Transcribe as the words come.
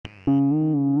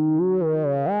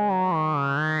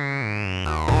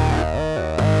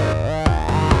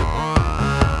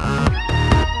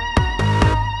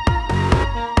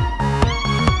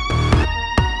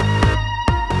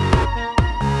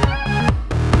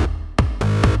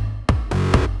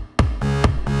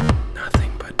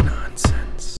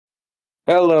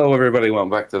Hello, everybody. Welcome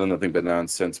back to the Nothing But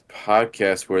Nonsense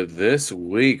podcast, where this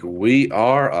week we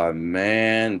are a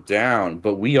man down,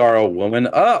 but we are a woman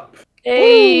up. Woo!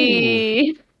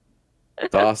 Hey.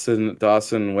 Dawson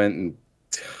went and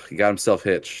he got himself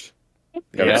hitched.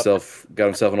 Got Yep.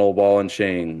 himself an old ball and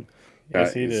chain. Yes,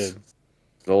 Got he his, did.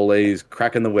 the old lady's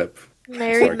cracking the whip.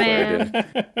 Married Sorry, Claire,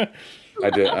 man. I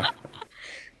did.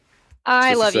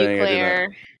 I Just a love you, saying, I did not.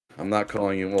 Claire. I'm not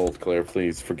calling you old, Claire.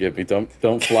 Please forgive me. Don't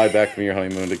fly back from your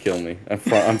honeymoon to kill me.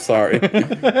 I'm sorry.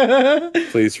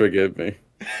 Please forgive me.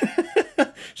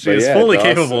 She But is yeah, fully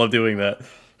Dawson- capable of doing that.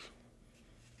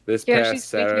 This Yeah, past she's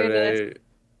speaking of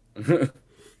Saturday,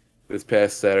 this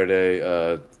past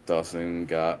Saturday, Dawson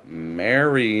got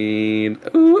married.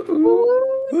 Ooh,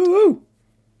 ooh. Woo!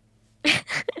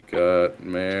 Got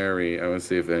married. I want to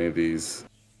see if any of these.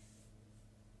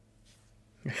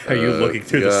 Are you looking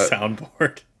through the got-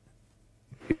 soundboard?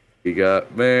 He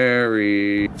got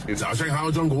married. 早上好，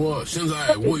中国！现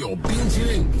在我有冰淇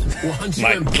淋，我很喜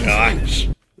My 欢冰淇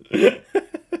淋。 gosh.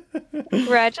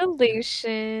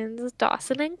 Congratulations,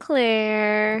 Dawson and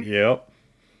Claire. Yep.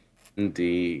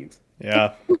 Indeed.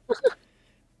 Yeah.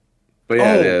 But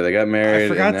yeah, Oh, they got married,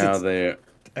 forgot and now to- they.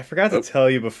 I forgot to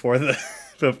tell you before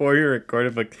before you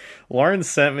recorded, but Lauren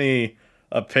sent me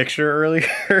a picture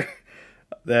earlier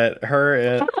that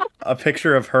a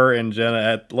picture of her and Jenna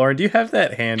at Lauren, do you have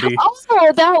that handy?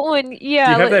 Oh, that one. Yeah.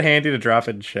 Do you have that handy to drop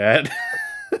in chat?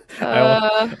 I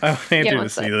want Andrew one to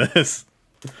sec. see this.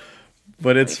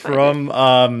 But it's Let me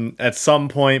from at some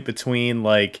point between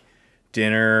like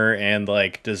dinner and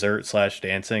like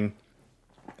dessert/dancing.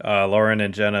 Lauren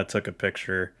and Jenna took a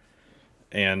picture,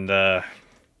 and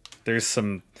there's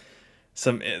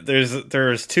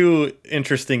there's two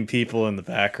interesting people in the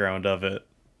background of it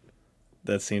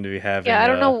that seem to be having. Yeah, I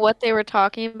don't know what they were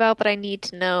talking about, but I need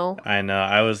to know. I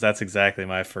know. That's exactly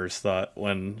my first thought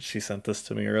when she sent this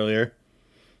to me earlier.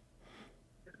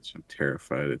 I'm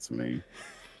terrified. It's me.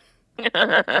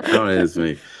 No, it is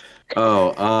me.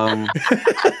 Oh,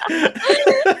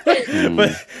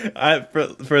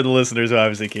 But for the listeners who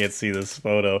obviously can't see this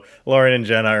photo, Lauren and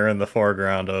Jenna are in the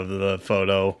foreground of the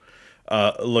photo,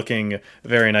 looking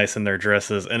very nice in their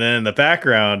dresses. And then in the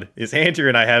background is Andrew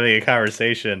and I having a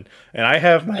conversation, and I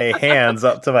have my hands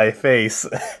up to my face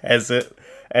as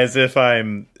if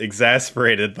I'm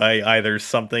exasperated by either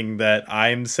something that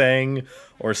I'm saying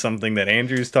or something that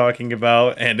Andrew's talking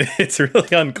about, and it's really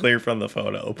unclear from the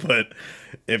photo, but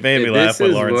it made me laugh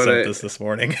when Is Lauren what sent I- this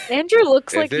morning. Andrew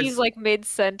looks If like this- he's like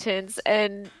mid-sentence,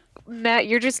 and Matt,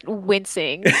 you're just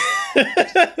wincing.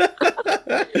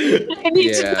 I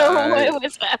need to Yeah, know what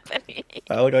was happening.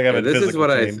 I look like I'm in this is physical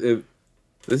what pain.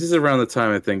 this is around the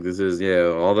time I think this is. Yeah,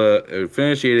 all the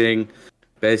finished eating.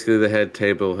 Basically, the head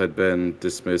table had been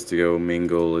dismissed to go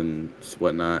mingle and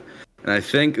whatnot. And I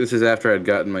think this is after I'd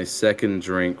gotten my second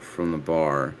drink from the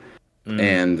bar,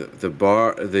 and the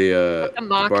bartender,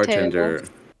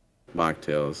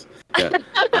 mocktails.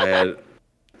 Yeah,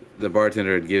 the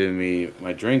bartender had given me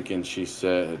my drink, and she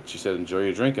said, enjoy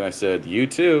your drink, and I said, you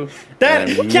too. That-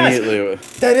 And yes! immediately.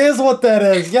 That is what that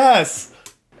is, yes!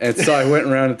 And so I went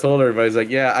around and told everybody, I was like,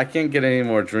 yeah, I can't get any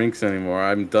more drinks anymore.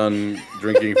 I'm done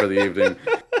drinking for the evening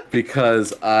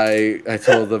because I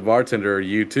told the bartender,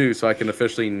 you too, so I can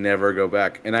officially never go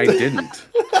back. And I didn't.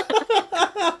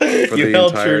 For You the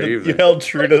held entire true to, evening. you held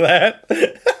true to that.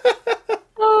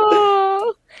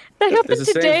 Oh, that happened It's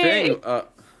the today. same thing.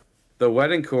 The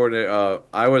wedding coordinator,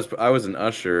 I was an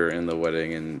usher in the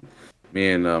wedding, and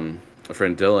me and a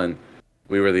friend Dylan,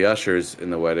 we were the ushers in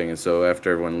the wedding, and so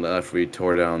after everyone left, we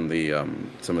tore down the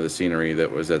some of the scenery that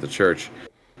was at the church.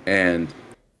 And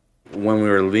when we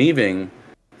were leaving,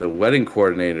 the wedding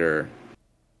coordinator,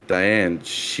 Diane,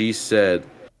 she said,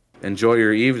 "Enjoy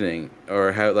your evening,"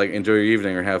 or enjoy your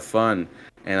evening or have fun.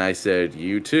 And I said,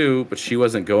 "You too," but she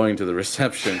wasn't going to the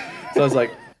reception, so I was like.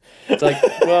 It's like,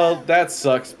 well, that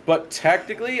sucks. But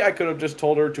technically, I could have just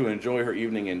told her to enjoy her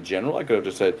evening in general. I could have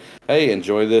just said, hey,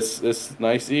 enjoy this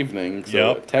nice evening.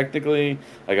 So Yep. Technically,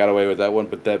 I got away with that one.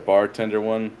 But that bartender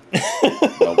one,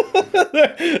 nope.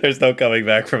 There's no coming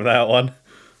back from that one.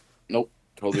 Nope.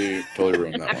 Totally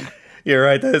ruined that one. You're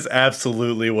right, that is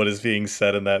absolutely what is being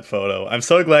said in that photo. I'm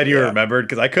so glad you Yeah. remembered,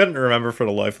 because I couldn't remember for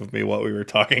the life of me what we were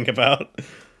talking about.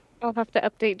 I'll have to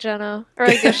update Jenna, or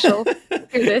I guess she'll do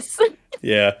this.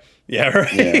 Yeah. Yeah,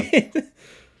 right.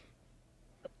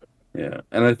 Yeah.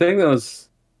 And I think that was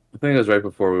right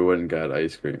before we went and got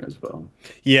ice cream as well.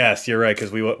 Yes, you're right,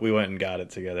 because we went and got it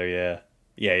together, yeah.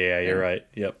 Yeah, you're right.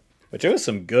 Yep. Which it was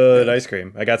some good ice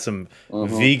cream. I got some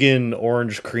vegan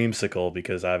orange creamsicle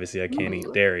because obviously I can't eat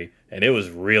dairy, and it was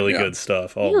really Yeah. good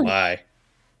stuff. Oh my.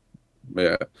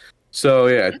 Yeah. So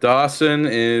yeah, Dawson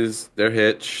they're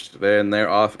hitched, they're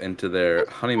off into their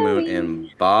honeymoon in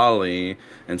Bali,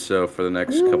 and so for the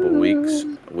next couple weeks,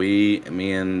 Ooh. me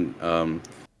and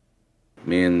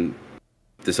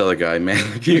this other guy,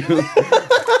 Matthew.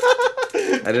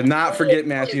 I did not forget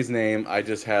Matthew's name. I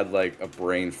just had like a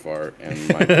brain fart, and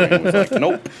my brain was like,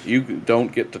 "Nope, you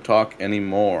don't get to talk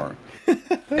anymore."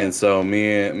 And so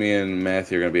me and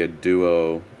Matthew are gonna be a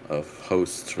duo of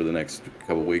hosts for the next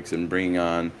couple weeks, and bringing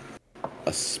on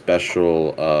a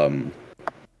special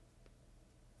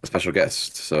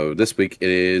guest. So this week it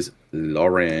is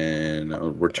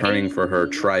Lauren, returning for her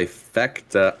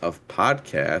trifecta of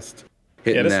podcast,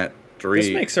 hitting that three.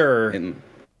 This makes her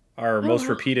our most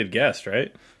repeated guest,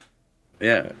 right?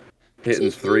 Yeah,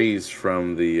 hitting threes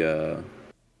from the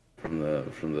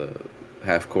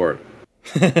half court.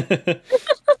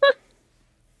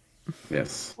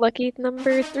 Yes. Lucky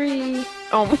number 3.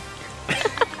 Oh.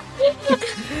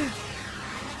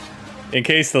 In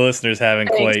case the listeners haven't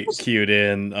quite cued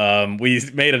in, we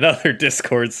made another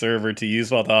Discord server to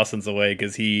use while Dawson's away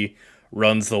because he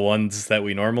runs the ones that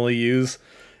we normally use.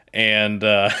 And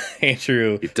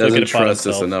Andrew doesn't trust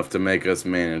us enough to make us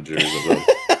managers.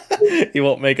 He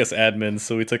won't make us admins,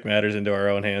 so we took matters into our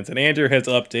own hands. And Andrew has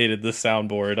updated the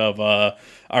soundboard of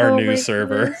our new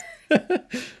server.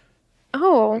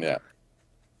 Oh. Yeah.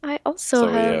 I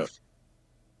also have.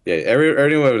 Yeah,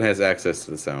 everyone has access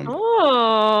to the sound.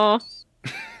 Oh.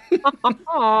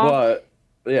 But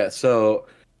yeah, so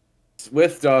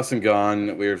with Dawson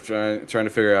gone, we were trying to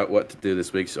figure out what to do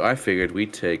this week. So I figured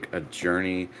we'd take a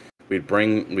journey. We'd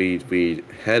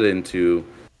head into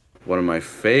one of my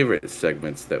favorite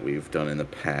segments that we've done in the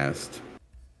past.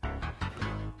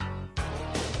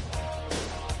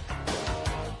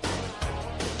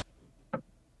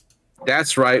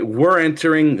 That's right, we're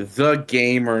entering the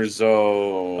Gamer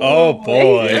Zone. Oh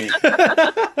boy.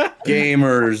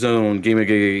 Gamer Zone.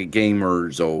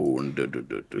 Gamer Zone.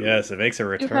 Yes, it makes a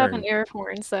return. You have an air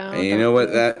horn sound. And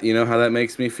you know how that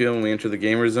makes me feel when we enter the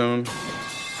Gamer Zone?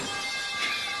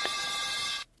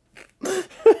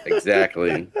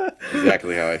 Exactly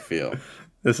how I feel.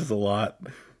 This is a lot.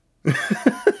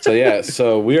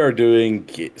 So we are doing.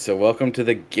 So welcome to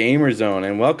the Gamer Zone,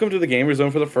 and welcome to the Gamer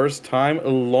Zone for the first time,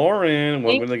 Lauren.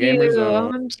 Welcome to the Gamer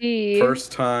Zone. OMG.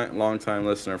 First time, long time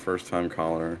listener, first time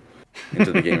caller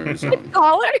into the Gamer Zone.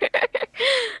 Caller.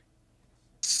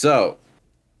 So,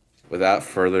 without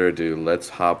further ado, let's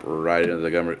hop right into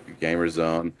the Gamer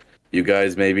Zone. You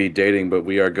guys may be dating, but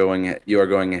you are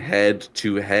going head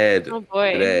to head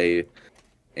today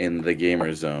in the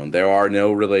Gamer Zone. There are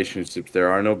no relationships, there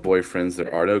are no boyfriends,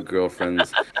 there are no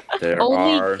girlfriends, there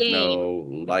are no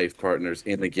life partners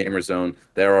in the Gamer Zone.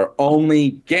 There are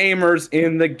only gamers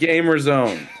in the Gamer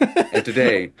Zone. And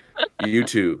today, you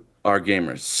two are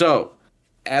gamers. So,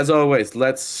 as always,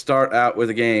 let's start out with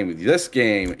a game. This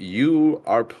game, you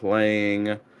are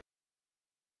playing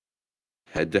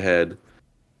head to head.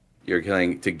 You're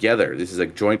playing together. This is a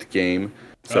joint game,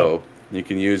 so you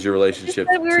can use your relationship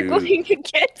we were going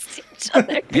against each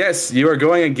other. Yes, you are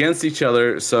going against each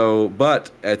other. So,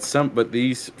 but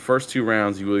these first 2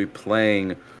 rounds, you will be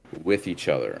playing with each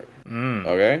other.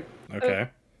 Okay.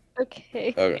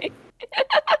 Okay.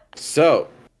 So,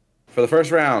 for the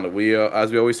first round, as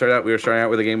we always start out, we are starting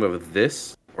out with a game of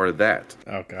this or that.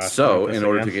 Oh gosh. So, in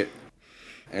order to get,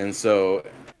 and so,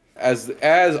 as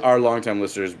our longtime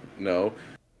listeners know,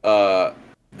 the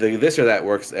this or that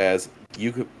works as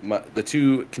the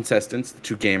 2 contestants, the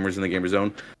 2 gamers in the Gamer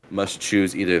Zone, must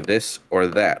choose either this or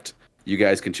that. You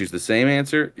guys can choose the same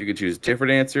answer. You can choose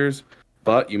different answers,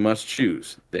 but you must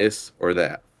choose this or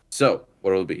that. So,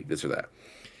 what will it be, this or that?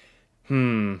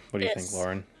 What do you think,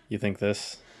 Lauren? You think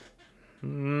this?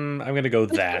 I'm gonna go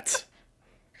that.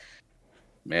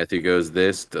 Matthew goes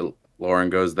this. Lauren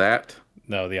goes that.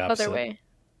 No, the opposite. Other way.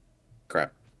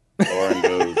 Crap. Lauren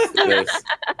goes this.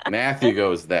 Matthew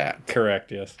goes that.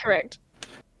 Correct, yes. Correct.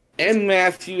 And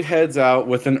Matthew heads out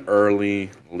with an early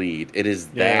lead. It is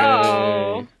that.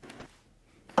 Oh.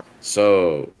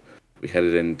 So, we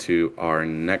headed into our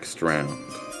next round.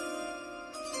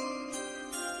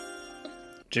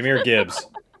 Jameer Gibbs.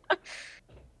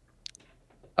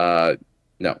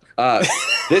 No.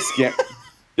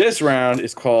 This round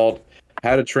is called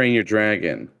How to Train Your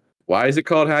Dragon. Why is it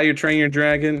called How You Train Your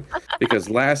Dragon? Because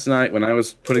last night when I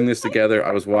was putting this together,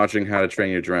 I was watching How to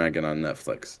Train Your Dragon on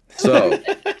Netflix. So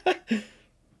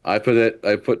I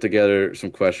put together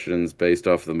some questions based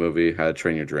off the movie How to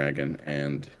Train Your Dragon,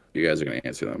 and you guys are going to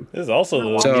answer them. This is also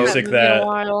the music that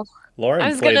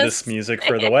Lauren played this music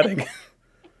for the wedding.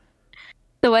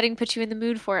 The wedding put you in the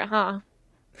mood for it, huh?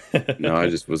 No, I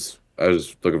I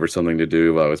was looking for something to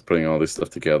do while I was putting all this stuff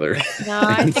together. No,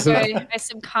 I think I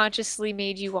subconsciously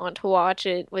made you want to watch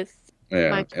it with Yeah,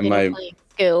 my and piano playing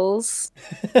skills.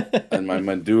 my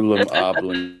medullum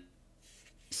oblongum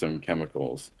some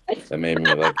chemicals that made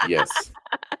me like, yes.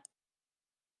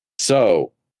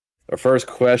 So, our first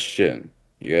question.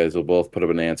 You guys will both put up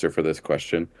an answer for this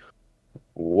question.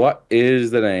 What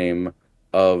is the name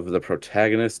of the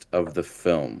protagonist of the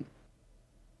film?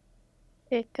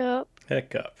 Hiccup.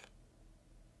 Hiccup.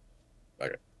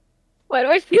 Okay. Why do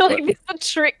I feel like this is a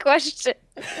trick question?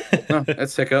 No,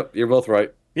 that's Hiccup. You're both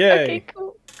right. Yay. Okay,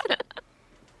 cool.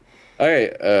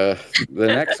 Okay, the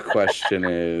next question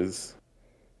is...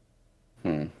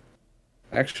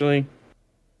 Actually...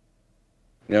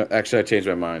 I changed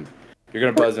my mind. You're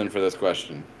going to buzz in for this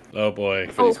question. Oh boy.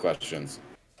 For these questions.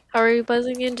 How are you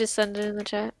buzzing in? Just send it in the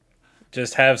chat.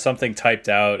 Just have something typed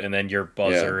out, and then your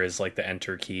buzzer is like the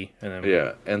enter key, and then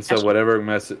Yeah, and so whatever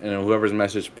message, whoever's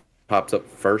message pops up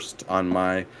first on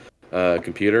my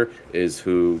computer is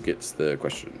who gets the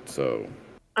question. So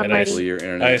hopefully your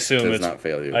internet does not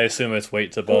fail you. I assume it's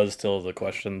wait to buzz till the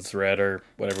question's read or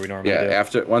whatever we normally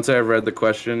do. Once I read the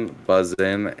question, buzz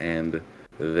in, and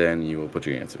then you will put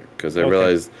your answer. Because I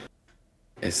realized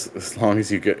as long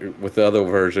as you get with the other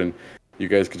version, you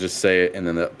guys could just say it, and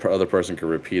then the other person could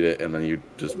repeat it, and then you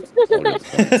just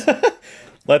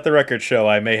Let the record show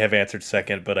I may have answered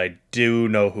second, but I do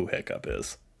know who Hiccup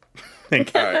is.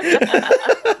 Thank you. All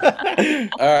right.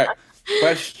 All right.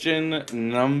 Question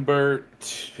number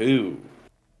 2.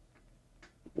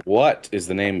 What is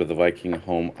the name of the Viking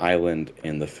home island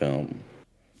in the film?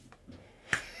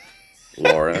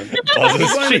 Laura.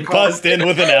 She buzzed in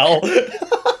with an L.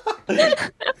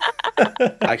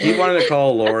 I keep wanting to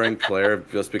call Lauren Claire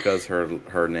just because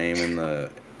her name in the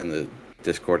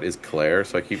Discord is Claire,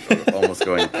 so I keep almost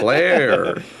going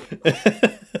Claire.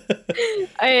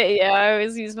 I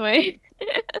always use my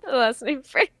last name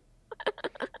for.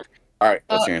 All right,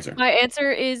 what's your answer? My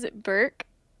answer is Burke.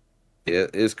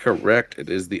 It is correct. It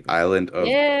is the island of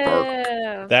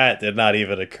Burke. That did not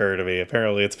even occur to me.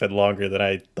 Apparently, it's been longer than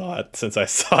I thought since I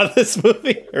saw this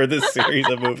movie or this series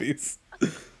of movies.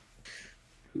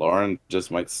 Lauren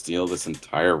just might steal this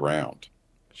entire round.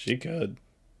 She could.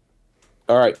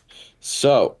 All right.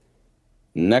 So,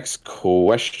 next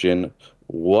question: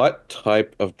 what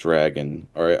type of dragon?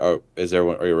 All right. Are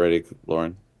you ready,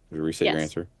 Lauren? Have you reset your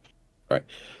answer? All right.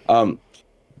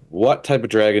 What type of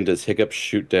dragon does Hiccup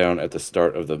shoot down at the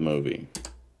start of the movie?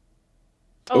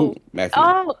 Oh, Matthew.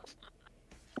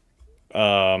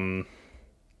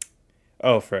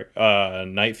 Frick.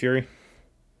 Night Fury.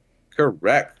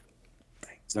 Correct.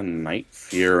 It's a Night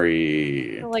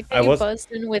Fury. I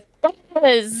buzzed in with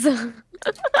Buzz.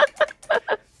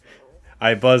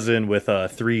 I buzz in with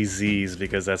 3 Z's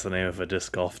because that's the name of a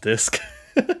disc golf disc.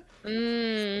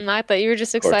 I thought you were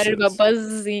just excited about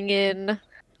buzzing in.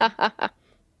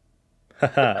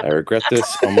 I regret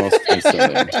this almost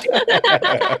instantly.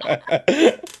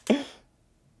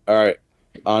 All right,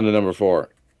 on to number 4.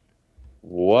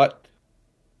 What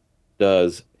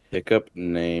does Hiccup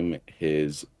name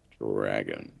his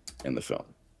dragon in the film?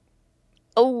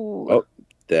 Oh,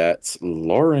 that's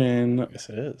Lauren. Yes,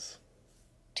 it is.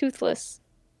 Toothless.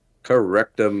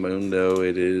 Correctamundo.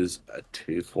 It is a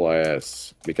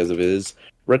toothless because of his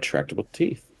retractable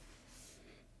teeth.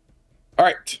 All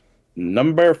right,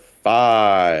 number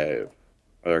 5.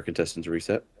 Are our contestants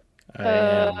reset?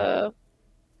 Yeah.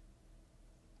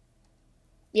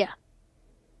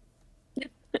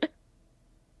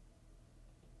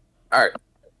 All right.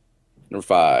 Number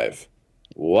 5.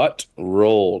 What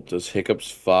role does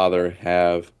Hiccup's father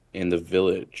have in the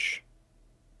village?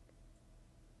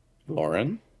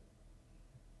 Lauren?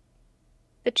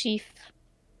 The chief.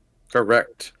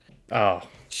 Correct. Oh.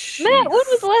 Chief. Matt, when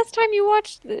was the last time you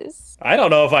watched this? I don't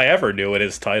know if I ever knew what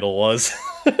his title was.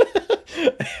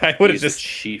 I would have just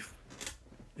chief.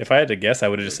 If I had to guess, I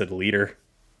would have just said leader.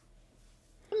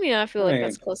 I mean, I feel like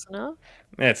that's close enough.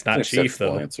 It's not chief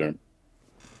though. Answer.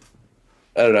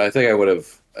 I don't know. I think I would have.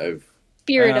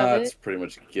 Spirit of it. That's pretty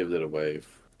much give it away if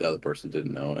the other person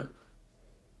didn't know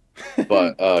it.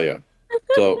 But yeah.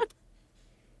 So,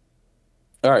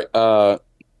 all right.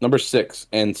 Number 6,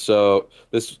 and so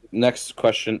this next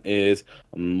question is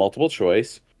multiple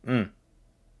choice.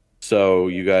 So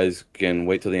you guys can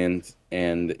wait till the end,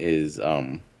 and is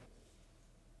you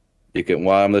can,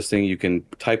 while I'm listening, you can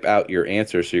type out your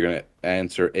answer. So you're gonna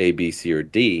answer A, B, C, or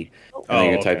D, and then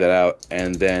you're gonna type that out,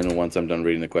 and then once I'm done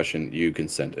reading the question, you can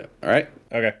send it. All right?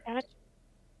 Okay.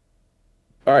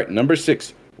 All right. Number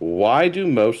 6. Why do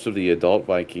most of the adult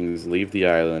Vikings leave the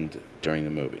island during the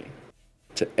movie?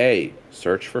 To A,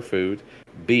 search for food,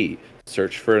 B.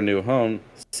 Search for a new home.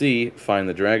 C. Find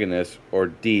the dragoness. Or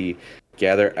D.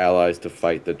 Gather allies to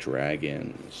fight the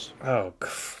dragons. Oh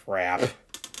crap!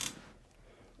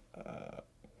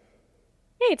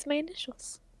 Hey, it's my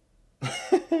initials.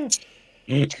 What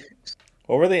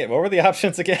were the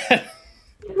options again?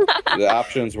 The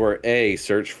options were A.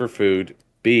 Search for food.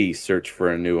 B. Search for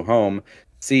a new home.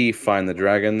 C. Find the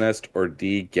dragon nest. Or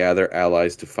D. Gather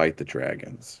allies to fight the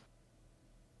dragons.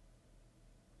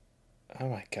 Oh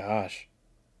my gosh,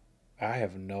 I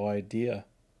have no idea.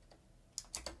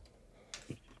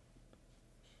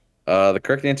 The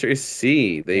correct answer is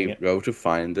C. They go to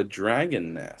find the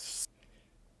dragon nest.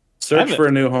 Search for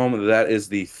a new home. That is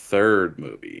the third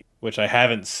movie, which I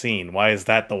haven't seen. Why is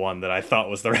that the one that I thought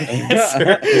was the right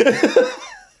answer?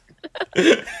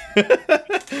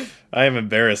 I am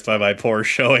embarrassed by my poor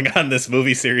showing on this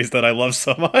movie series that I love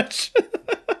so much.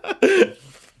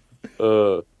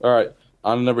 All right.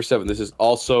 On to number 7. This is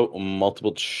also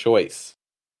multiple choice.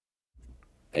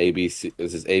 ABC.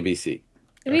 This is ABC.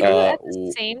 Do we do it at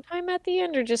the same time at the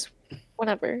end, or just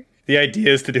whenever? The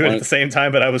idea is to do it at the same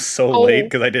time, but I was so late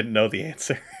because I didn't know the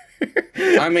answer.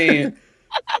 I mean,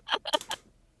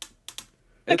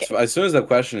 it's as soon as the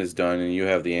question is done and you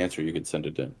have the answer, you can send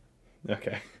it in.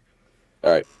 Okay. All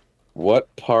right.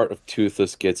 What part of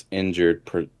Toothless gets injured,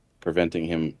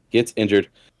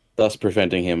 thus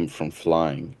preventing him from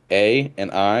flying? A, an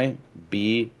eye,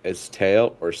 B, his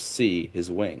tail, or C,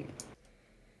 his wing?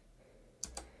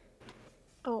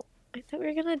 Oh, I thought we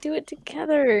were gonna do it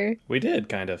together. We did,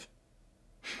 kind of.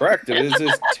 Correct. It is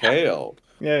his tail.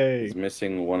 Yay. He's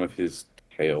missing one of his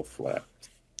tail flaps.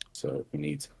 So he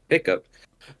needs Hiccup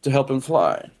to help him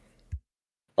fly.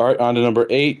 All right, on to number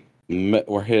 8.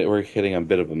 We're hitting a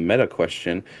bit of a meta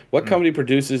question. What company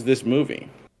produces this movie?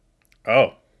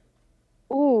 Oh.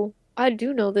 Ooh, I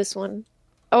do know this one.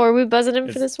 Oh, are we buzzing in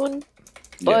for this one?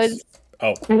 Buzz. Yes.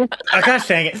 Oh. Oh, gosh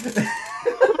dang it.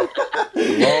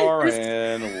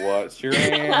 Lauren, what's your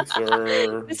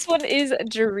answer? This one is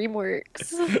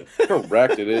DreamWorks.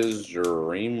 Correct, it is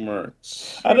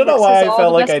DreamWorks. I don't know why I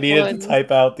felt like I needed to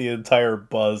type out the entire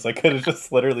buzz. I could have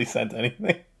just literally sent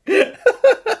anything.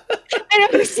 I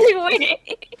know,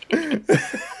 wait.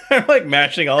 I'm like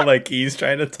mashing all my keys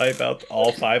trying to type out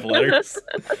all 5 letters.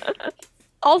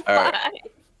 All 5. Right.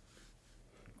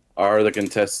 Have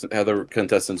the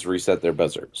contestants reset their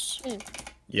buzzers?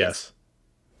 Yes.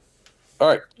 All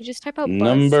right. You just type out buzz.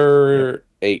 Number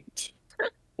 8.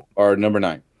 Or number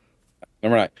 9.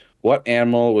 Number 9. What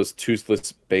animal was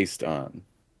Toothless based on?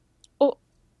 Oh.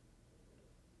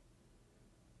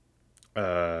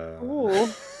 Ooh.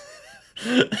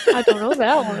 I don't know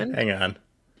that one. Hang on.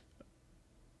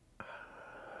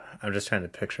 I'm just trying to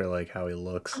picture like how he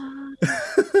looks.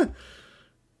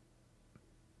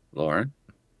 Lauren?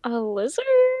 A lizard?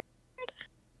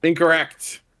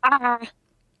 Incorrect.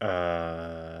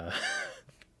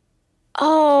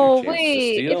 Oh,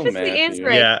 wait. If it's the answer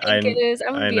I think it is,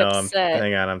 I'm going to be upset.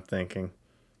 Hang on, I'm thinking.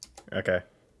 Okay.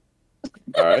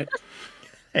 All right.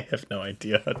 I have no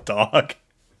idea. A dog.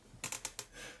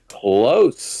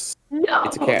 Close. No.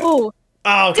 It's a cat. Oh,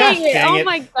 gosh, dang it. Oh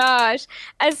my gosh.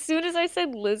 As soon as I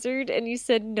said lizard and you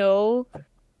said no,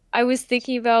 I was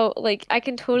thinking about, like, I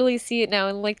can totally see it now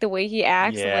and, like, the way he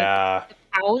acts and, like, the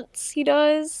pounce he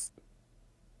does.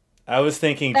 I was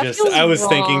thinking I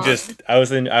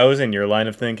was in your line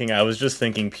of thinking. I was just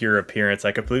thinking pure appearance.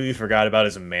 I completely forgot about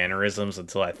his mannerisms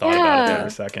until I thought about it for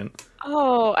a second.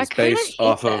 Oh, it's based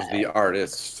off of the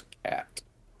artist's cat.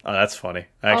 Oh, that's funny.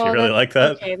 I actually really like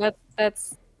that. Okay,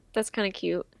 that's kind of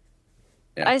cute.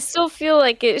 Yeah. I still feel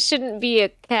like it shouldn't be a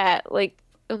cat, like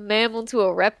a mammal to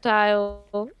a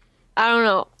reptile. I don't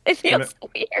know. It feels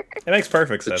weird. It makes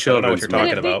perfect sense. I don't know what you're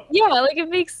talking about. Yeah, like it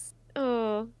makes.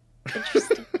 Oh,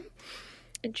 interesting.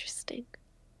 Interesting.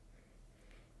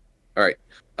 All right.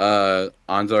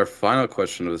 On to our final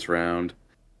question of this round.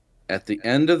 At the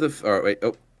end of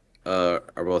the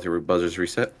are both your buzzers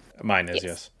reset? Mine is,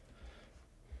 yes.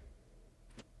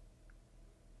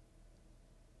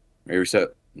 Are you reset,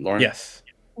 Lauren? Yes.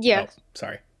 Yeah. Oh,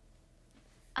 sorry.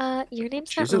 Your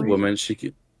name's She's a woman.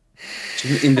 She's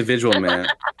an individual, man.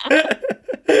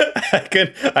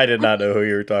 I did not know who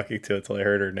you were talking to until I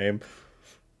heard her name.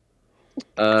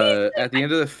 At the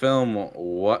end of the film,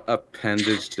 what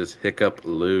appendage does Hiccup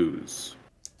lose?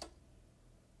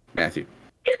 Matthew.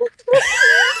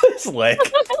 His leg.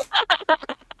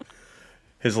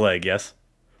 His leg, yes.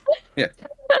 Yeah.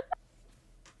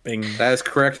 Bing. That is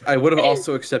correct. I would have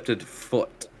also accepted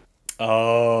foot.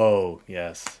 Oh,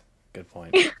 yes. Good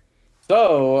point.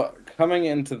 So, coming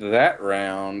into that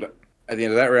round, At the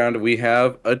end of that round, we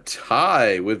have a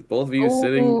tie with both of you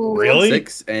sitting Really?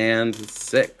 6 and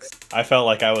 6. I felt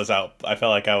like I was out. I felt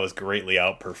like I was greatly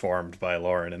outperformed by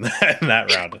Lauren in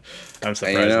that round. I'm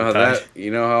surprised. And you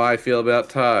know how I feel about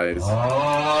ties.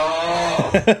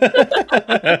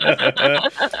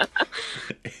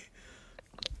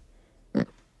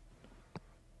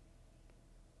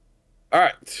 All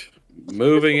right.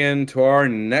 Moving into our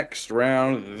next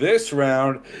round. This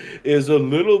round is a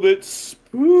little bit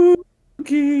spooky.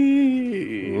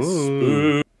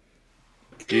 Ooh.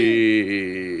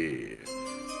 Spooky.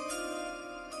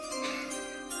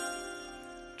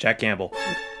 Jack Campbell.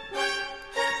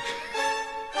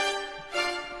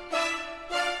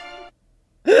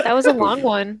 That was a long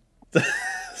one.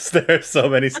 There are so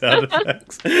many sound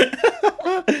effects.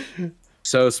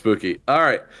 So spooky. All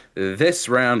right. This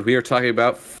round, we are talking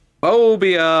about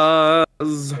phobias.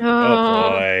 Oh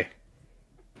boy.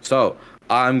 So,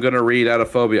 I'm going to read out a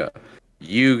phobia.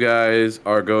 You guys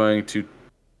are going to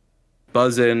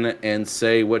buzz in and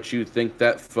say what you think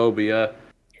that phobia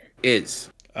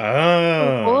is.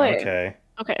 Oh, boy. okay.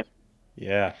 Okay,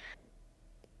 Yeah.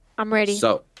 I'm ready.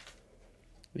 So,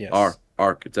 Yes.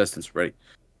 our contestants ready.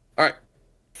 All right.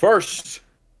 First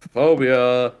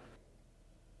phobia,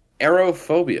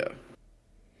 aerophobia.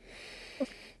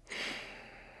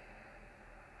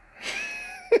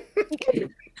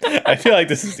 I feel like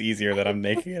this is easier than I'm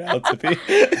making it out to be.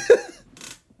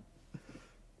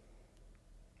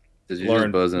 Did you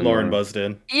just buzz in? Lauren buzzed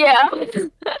in. Yeah.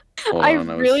 Hold I on,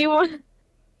 really want.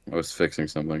 I was fixing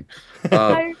something.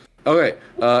 Okay,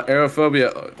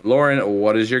 aerophobia. Lauren,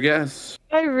 what is your guess?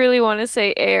 I really want to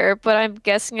say air, but I'm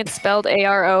guessing it's spelled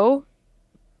ARO.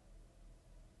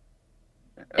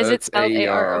 Is it spelled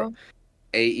ARO?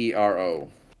 AERO.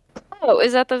 Oh,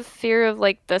 is that the fear of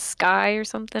like the sky or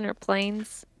something or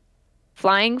planes?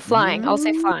 Flying? Flying. I'll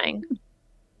say flying.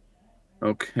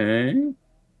 Okay.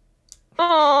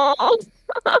 Oh.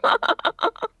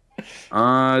 No,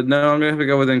 I'm gonna have to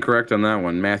go with incorrect on that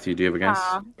one. Matthew, do you have a guess?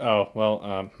 Oh,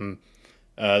 well,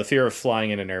 the fear of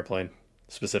flying in an airplane,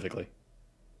 specifically.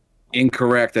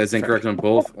 Incorrect. That's incorrect on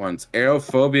both ones.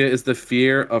 Aerophobia is the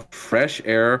fear of fresh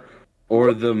air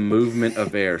or the movement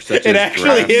of air, such It as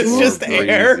actually grass is or just breezy.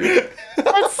 air.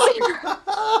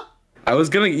 I was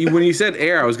gonna when you said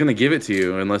air, I was gonna give it to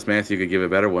you unless Matthew could give a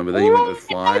better one. But then you went with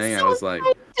flying. I was like, I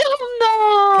don't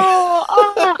know.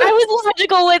 Oh, I was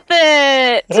logical with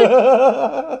it.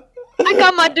 I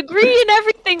got my degree and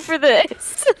everything for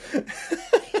this.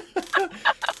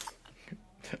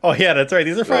 Oh yeah, that's right.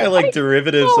 These are probably like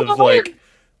derivatives of like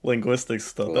linguistic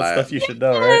stuff. That's stuff you should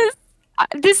know, right?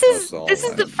 This is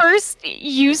the first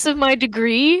use of my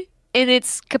degree in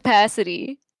its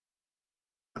capacity.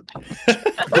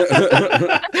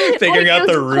 Figuring out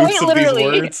the roots of these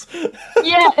words.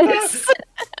 Yes.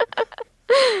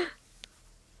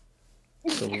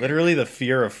 So literally the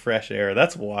fear of fresh air.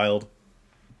 That's wild.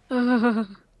 Dang.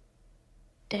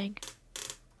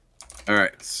 all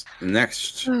right.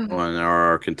 Next one.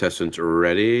 Are our contestants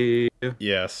ready?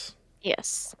 Yes.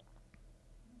 Yes.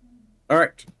 All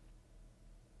right.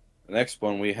 The next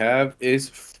one we have is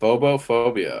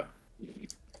phobophobia.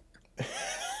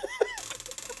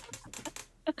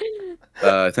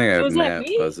 I think I have Matt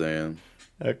buzzing in.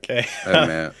 Okay. I have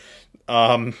Matt.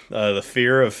 The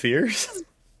fear of fears.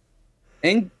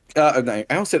 I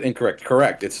almost said incorrect.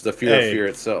 Correct. It's the fear of fear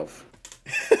itself.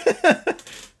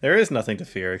 There is nothing to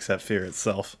fear except fear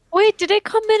itself. Wait, did it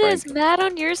come in as Matt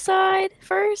on your side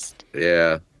first?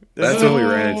 Yeah. That's what we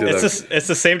ran into. It's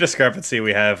the same discrepancy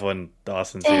we have when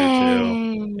Dawson's here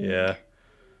too. Yeah.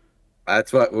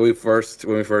 That's what when we first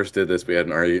did this. We had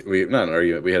an argument. Not an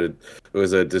argument. It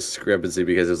was a discrepancy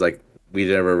because it was like we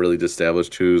never really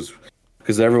established who's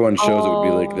because everyone shows it would be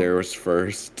like theirs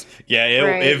first. Yeah,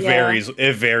 it varies.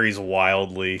 It varies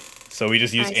wildly. So we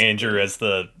just use Andrew as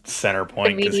the center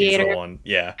point because he's the one.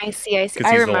 Yeah. I see. I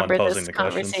remember this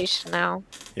conversation now.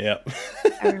 Yeah.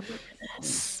 I remember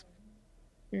this.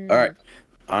 All right.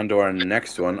 On to our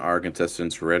next one. Are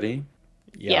contestants ready?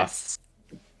 Yeah. Yes.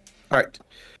 All right.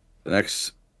 The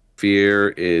next fear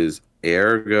is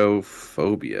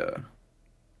ergophobia.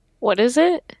 What is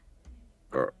it?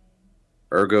 Or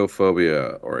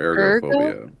ergophobia or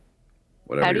ergophobia.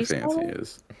 Whatever your fancy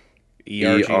is.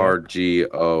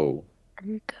 ERGO.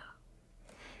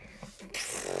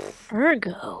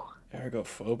 Ergo.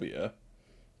 Ergophobia.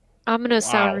 I'm gonna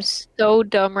sound so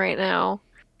dumb right now.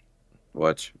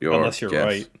 What's your Unless you're guess?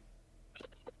 right.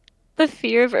 The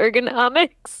fear of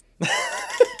ergonomics.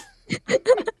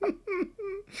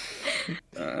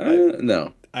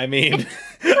 No. I mean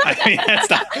that's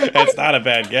not a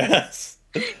bad guess.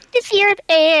 The fear of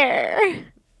air.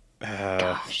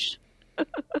 Gosh.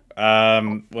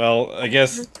 Well, I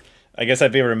guess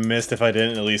I'd be remiss if I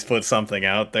didn't at least put something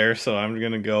out there. So I'm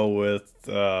gonna go with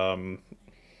I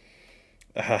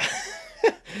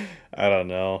don't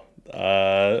know.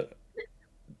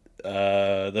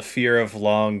 The fear of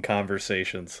long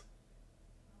conversations.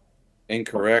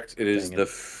 Incorrect. It is Dang it. the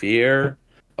fear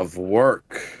of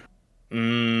work.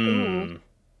 Mmm.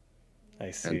 I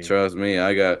And see. trust me,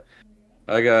 I got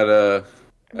a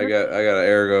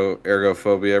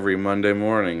ergophobia every Monday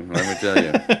morning. Let me tell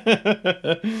you.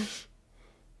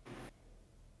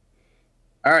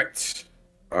 All right,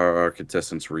 our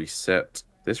contestants reset.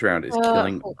 This round is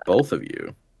killing Hold both of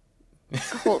you.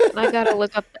 hold on. I gotta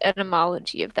look up the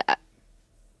etymology of that.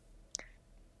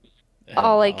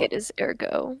 All I get is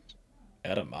ergo.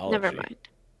 Etymology. Never mind.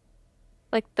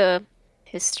 Like the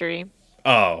history.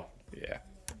 Oh, yeah.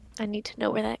 I need to know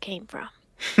where that came from.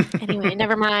 Anyway,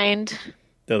 never mind.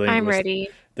 The I'm ready.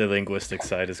 The linguistic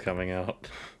side is coming out.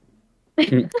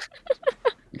 I'm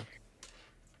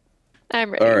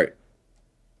ready. All right.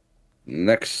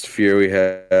 Next fear we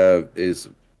have is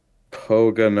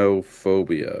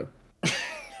pogonophobia.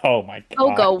 Oh my god.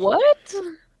 Oh, go what?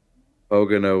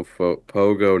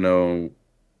 Pogonophobia.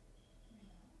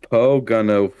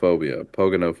 Pogonophobia.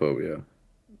 Pogonophobia.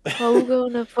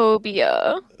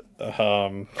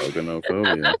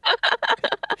 Pogonophobia.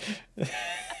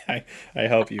 I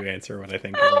hope you answer what I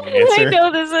think you're going to answer. I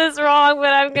know this is wrong,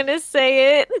 but I'm gonna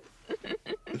say it.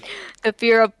 The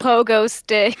fear of pogo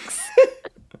sticks.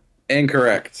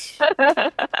 Incorrect.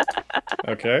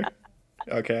 Okay.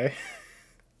 Okay.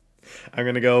 I'm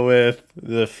going to go with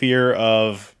the fear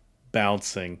of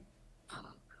bouncing.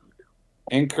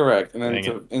 Incorrect. And Dang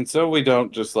then and so we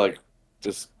don't just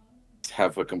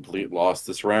have a complete loss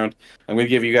this round, I'm going to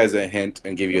give you guys a hint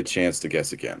and give you a chance to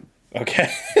guess again. Okay.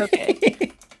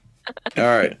 Okay. All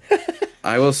right.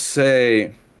 I will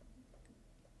say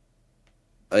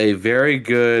a very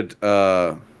good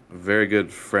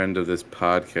friend of this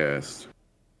podcast,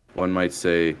 one might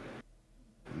say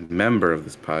member of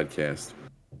this podcast,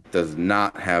 does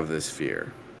not have this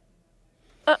fear.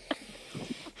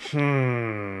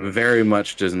 Very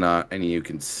much does not, and you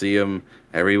can see him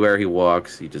everywhere he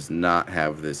walks. He does not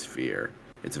have this fear.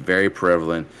 It's very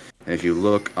prevalent, and if you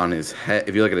look on his head,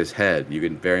 if you look at his head, you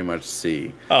can very much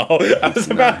see. Oh, I was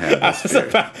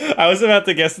about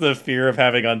to guess the fear of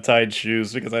having untied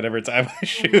shoes because I never tie my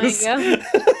shoes. Oh my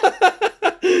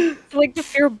God. Like the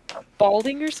fear of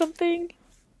balding or something?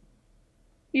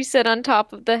 You said on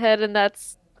top of the head, and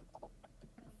that's.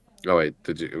 Oh wait,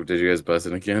 did you guys buzz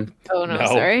in again? Oh no,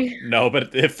 sorry. No,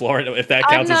 but if that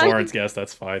counts as Lauren's guess,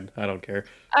 that's fine. I don't care.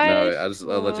 No,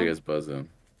 I'll let you guys buzz in.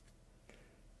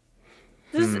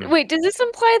 Wait, does this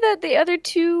imply that the other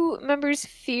two members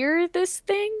fear this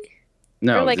thing?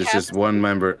 No, like this is one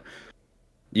member.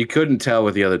 You couldn't tell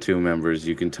with the other two members.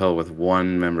 You can tell with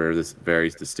one member this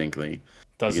very distinctly.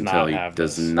 Does you can not tell he have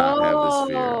does this. not have this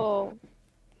fear.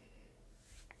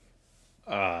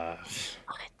 What?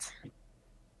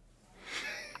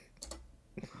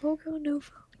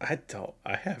 Pogonophobia.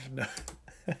 I have no.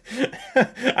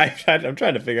 I'm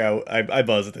trying to figure out. I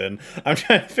buzzed in. I'm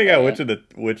trying to figure out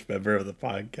which member of the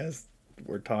podcast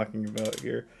we're talking about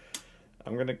here.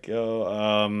 I'm gonna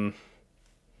go.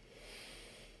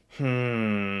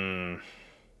 The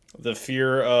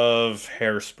fear of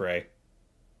hairspray.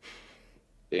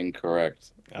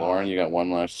 Incorrect. Lauren, you got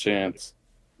one last chance.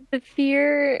 The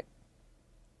fear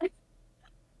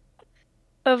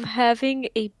of having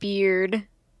a beard.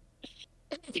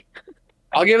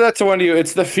 I'll give that to one of you.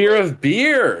 It's the fear of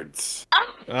beards.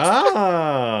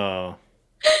 Oh.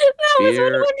 That was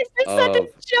 100% a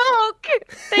joke.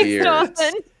 Thanks, beards.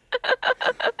 Dawson.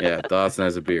 Yeah, Dawson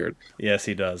has a beard. Yes,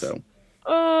 he does. So.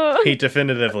 He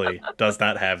definitively does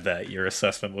not have that. Your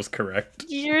assessment was correct.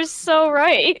 You're so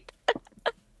right.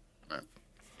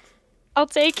 I'll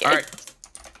take it. All right.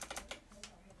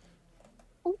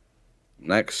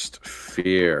 Next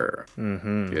fear.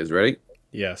 You guys ready?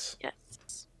 Yes. Yes.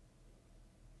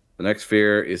 The next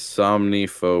fear is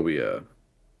somniphobia.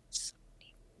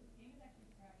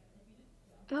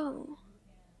 Oh.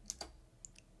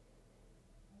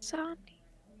 Sonny.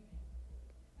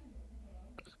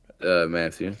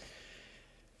 Matthew.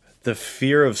 The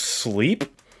fear of sleep?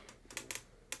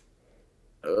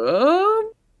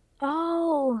 Oh.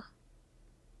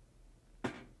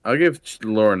 I'll give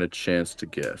Lauren a chance to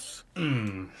guess.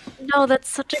 No, that's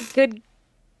such a good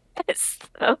guess,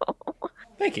 though.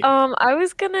 Thank you. I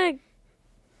was gonna.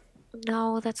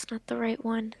 No, that's not the right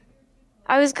one.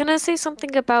 I was gonna say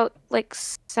something about like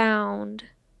sound.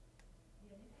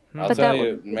 I'll But tell that you,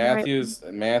 wouldn't be the right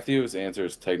one. Matthew's answer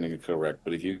is technically correct,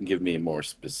 but if you can give me a more Oh,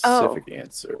 specific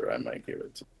answer, I might give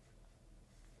it to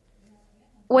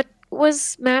what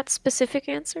was Matt's specific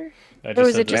answer? I Or just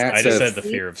was said it just Matt I just said said the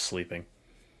sleep? fear of sleeping.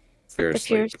 fear The of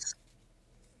fear, sleep.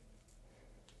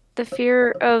 the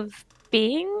fear of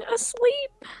being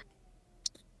asleep?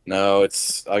 No,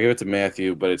 I'll give it to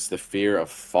Matthew, but it's the fear of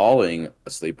falling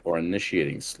asleep or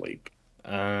initiating sleep.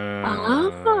 Uh,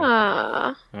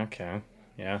 Ah, okay.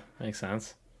 Yeah, makes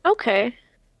sense. okay.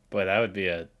 Boy, that would be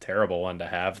a terrible one to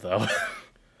have, though.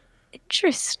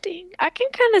 Interesting. I can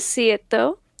kind of see it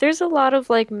though. There's a lot of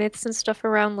like myths and stuff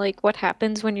around like what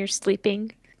happens when you're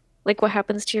sleeping, like what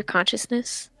happens to your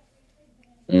consciousness.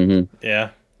 Mm-hmm. Yeah.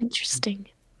 Interesting.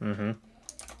 Mm-hmm.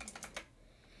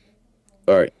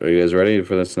 All right, are you guys ready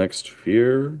for this next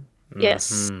fear?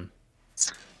 Yes. Mm-hmm.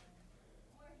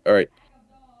 All right,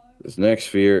 this next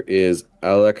fear is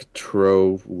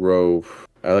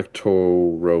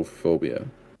electorophobia.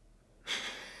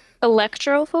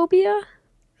 Electrophobia?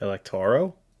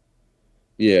 Electoro?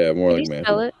 Yeah, more Can like you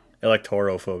spell Matthew. it?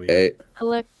 Electorophobia. A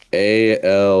Elec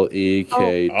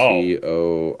oh,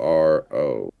 Oh.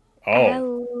 Alektoro.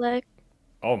 Oh. elec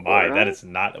Oh my, that is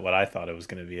not what I thought it was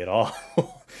going to be at all. Wait,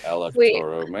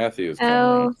 Electoro. Matthew is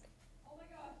coming in.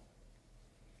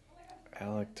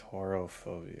 L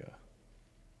Electorophobia.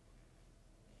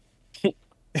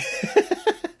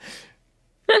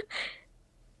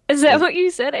 is that what you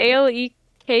said? Alektoro?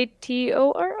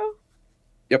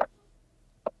 Yep.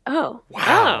 Oh. Wow.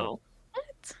 Oh.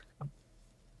 What?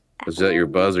 Is that your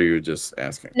buzz, or you just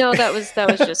asking? No, that was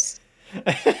just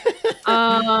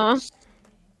um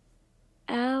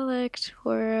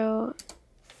Electoro.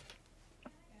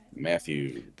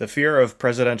 Matthew. The fear of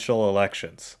presidential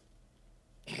elections.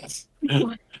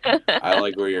 I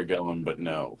like where you're going, but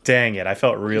no. Dang it, I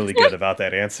felt really good about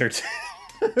that answer too.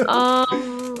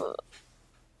 Um,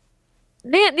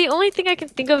 Man, the only thing I can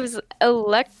think of is el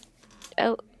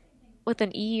with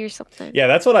an E or something. Yeah,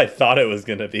 that's what I thought it was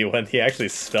going to be when he actually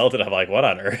spelled it. I'm like, what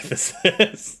on earth is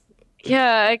this?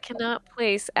 Yeah, I cannot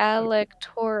place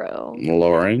Electoro.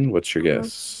 Lauren, what's your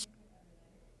guess?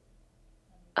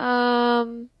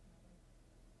 Um,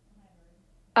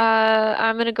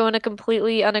 I'm gonna go in a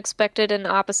completely unexpected and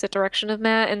opposite direction of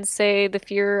Matt and say the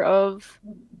fear of,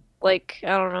 like, I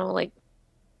don't know, like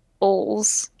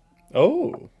bulls.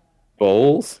 Oh.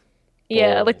 Bowls?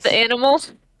 Yeah, like the Bulls.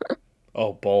 animals.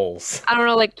 Oh, bulls. I don't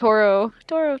know, like Toro.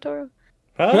 Toro.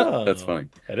 Oh, That's funny.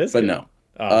 That is But good. no.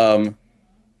 Oh,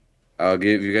 I'll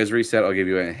give you guys reset. I'll give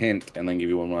you a hint and then give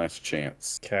you one last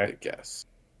chance. Okay. I guess.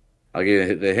 I'll give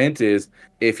you the hint is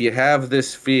if you have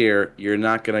this fear, you're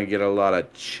not gonna get a lot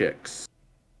of chicks.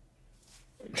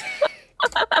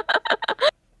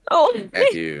 Oh,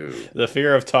 Matthew. the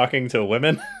fear of talking to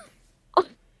women.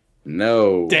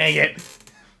 No. Dang it.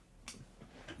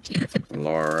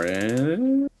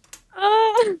 Lauren.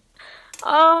 uh,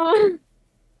 um,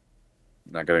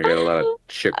 Not gonna get a lot of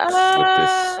chicks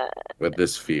with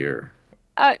this fear.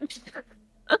 I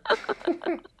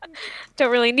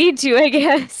don't really need to, I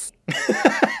guess.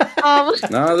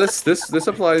 No, this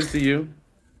applies to you.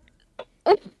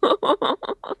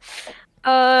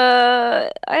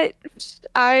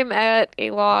 I'm at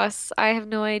a loss. I have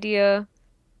no idea.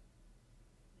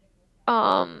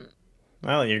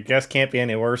 Well, your guess can't be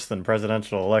any worse than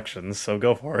presidential elections, so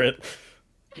go for it.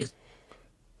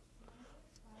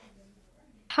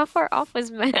 How far off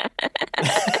was Matt?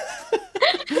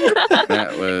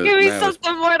 Matt was, Give me Matt was-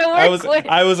 something more to work with.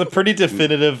 I was a pretty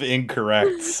definitive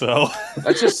incorrect, so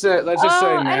let's just say I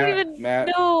don't Matt. even Matt.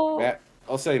 know. Matt.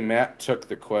 I'll say Matt took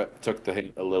the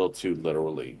hint a little too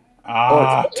literally.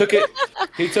 ah, Or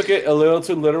he took it a little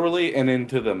too literally and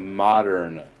into the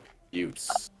modern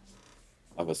use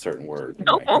of a certain word.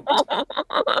 Well,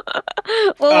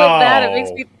 with that, it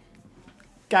makes me.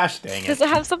 gosh dang Does it. it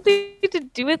have something to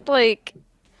do with like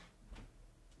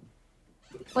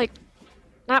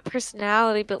not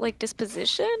personality, but like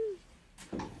disposition?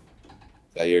 Is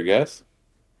that your guess?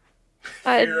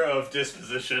 Fear of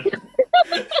disposition.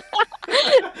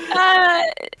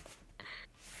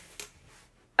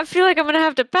 I feel like I'm gonna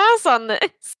have to pass on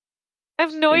this. I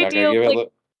have no idea. You're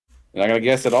not gonna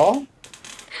guess at all?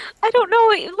 I don't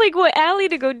know, like what alley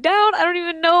to go down. I don't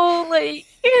even know, like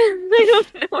I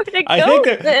don't know where to go. I think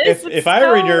with that this. if I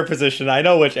were in your position, I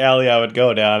know which alley I would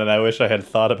go down, and I wish I had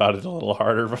thought about it a little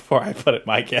harder before I put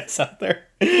my guess out there.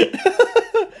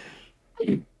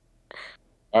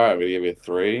 All right, we give you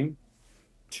 3,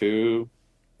 2,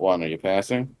 1. Are you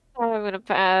passing? I'm gonna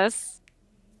pass.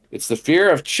 It's the fear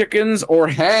of chickens or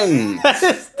hens.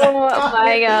 Oh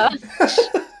my god.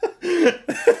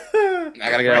 I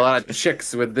gotta gotta get a lot of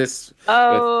chicks with this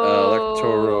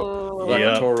Oh.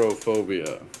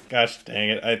 lectorophobia. Gosh dang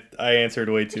it! I answered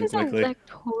way Where too does quickly.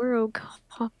 Electoro come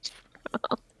from?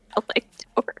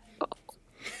 Electoro.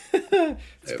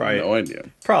 It's I have no idea.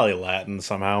 probably Latin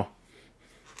somehow.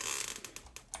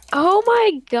 Oh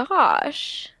my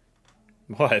gosh.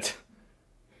 What?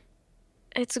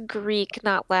 It's Greek,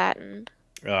 not Latin.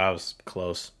 Oh, I was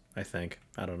close. I think.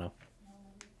 I don't know.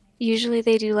 Usually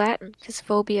they do Latin because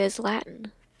phobia is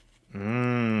Latin.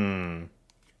 Mmm.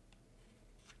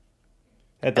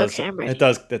 It does. Okay, I'm ready. It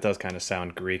does kind of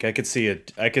sound Greek. I could see a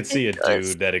does.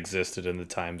 dude that existed in the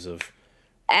times of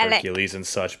Alec. Hercules and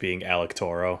such being Alec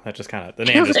Toro. That just kind of the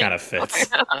name just kind of fits.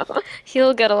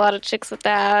 He'll get a lot of chicks with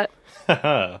that.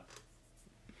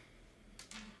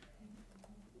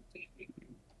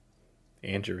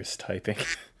 Andrew is typing.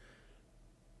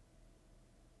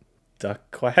 Duck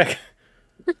quack.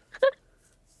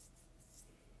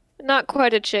 Not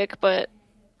quite a chick, but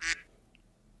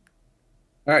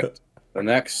All right. The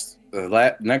next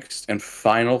and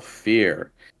final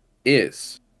fear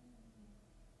is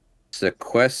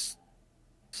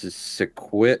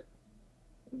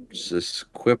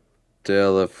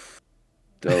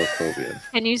sequipdelaphobia.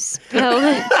 can you spell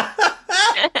it?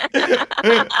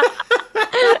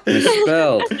 It's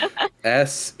spelled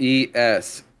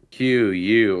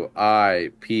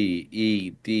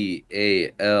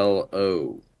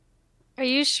SESQUIPEDALO. Are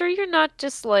you sure you're not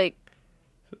just like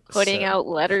putting out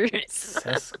letters?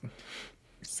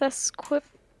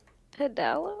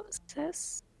 Sesquipedalo?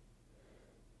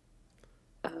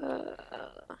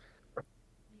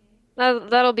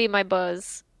 That'll be my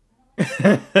buzz.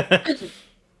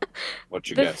 What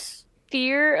you The guess?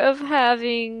 Fear of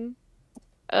having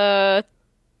too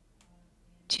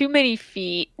many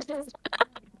feet.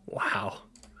 Wow.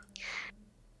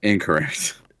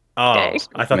 Incorrect. Oh, Okay.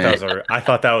 I thought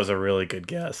that was a really good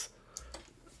guess.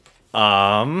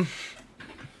 The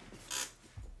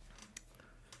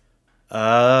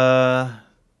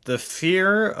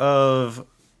fear of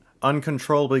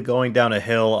uncontrollably going down a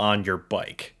hill on your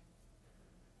bike.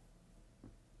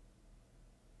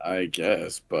 I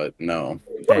guess, but no.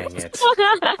 Dang it.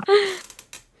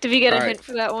 Did we get a All right. hint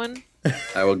for that one?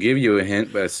 I will give you a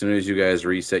hint, but as soon as you guys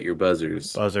reset your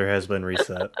buzzers. Buzzer has been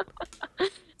reset.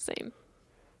 Same.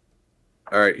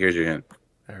 All right, here's your hint.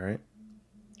 All right.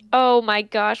 Oh my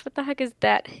gosh, what the heck is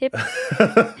that?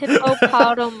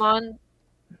 Hippopotamon.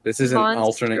 This is an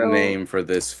alternate Monstro. name for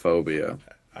this phobia.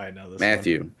 I know this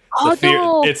Matthew. one. Oh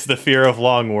no! It's the fear of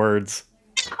long words.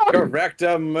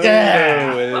 Correctamundo.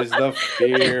 Yeah. It is the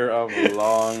fear of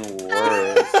long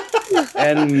words.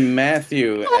 And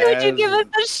Matthew, Why would you give us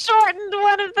the shortened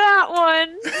one of that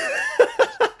one?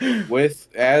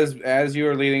 as you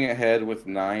are leading ahead with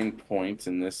 9 points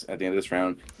in this at the end of this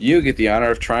round, you get the honor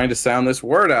of trying to sound this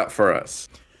word out for us.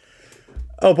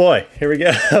 Oh boy, here we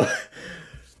go.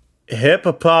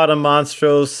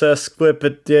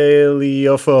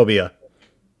 Hippopotamonstrosequipedaliophobia.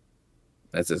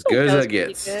 That's as good as That was it pretty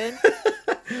gets. good.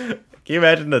 Can you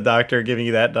imagine the doctor giving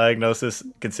you that diagnosis,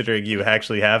 considering you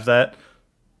actually have that?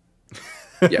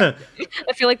 Yeah.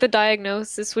 I feel like the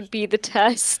diagnosis would be the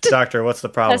test. Doctor, what's the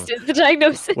problem? Test is the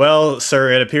diagnosis. Well,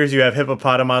 sir, it appears you have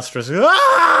hippopotamonstrosis.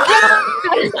 Ah!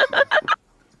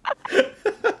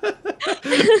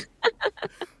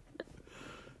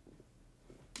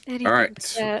 All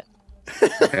right.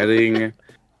 Heading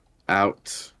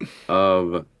out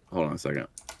of. Hold on a second.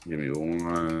 Give me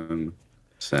 1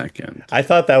 second. I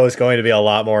thought that was going to be a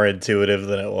lot more intuitive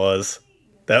than it was.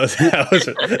 That was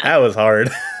hard.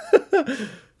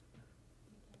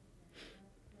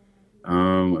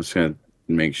 Just gonna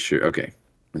make sure. Okay,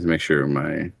 let's make sure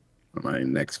my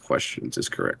next questions is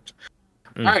correct.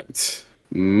 All right,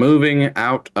 moving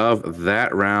out of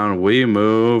that round, we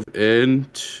move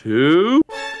into.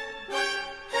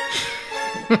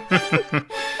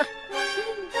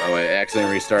 Oh, I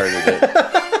accidentally restarted it.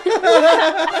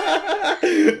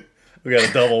 We got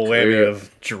a double whammy of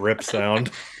drip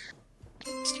sound.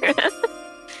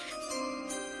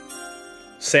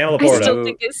 Sam I Laporta. still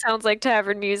think it sounds like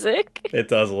tavern music. It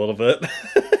does a little bit.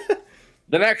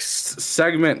 The next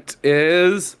segment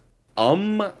is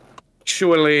actually.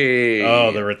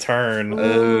 Oh, the return.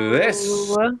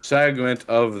 This segment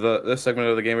of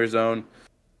the Gamer Zone,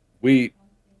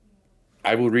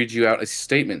 I will read you out a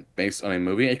statement based on a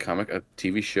movie, a comic, a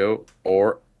TV show,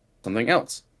 or something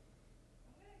else.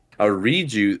 I'll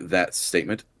read you that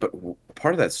statement, but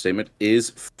part of that statement is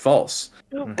false.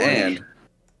 Oh, And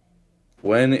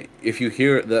if you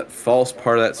hear the false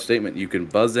part of that statement, you can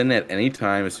buzz in at any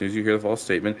time as soon as you hear the false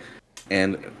statement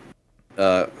and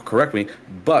correct me,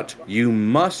 but you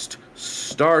must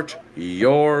start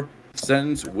your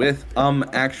sentence with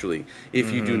actually.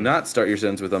 If you do not start your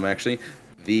sentence with actually,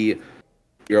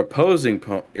 your opposing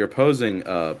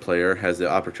player has the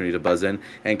opportunity to buzz in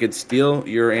and can steal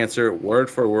your answer word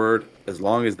for word as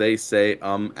long as they say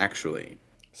actually.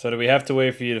 So do we have to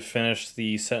wait for you to finish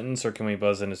the sentence, or can we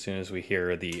buzz in as soon as we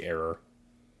hear the error?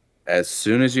 As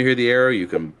soon as you hear the error, you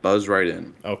can buzz right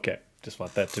in. Okay, just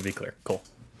want that to be clear. Cool.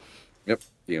 Yep,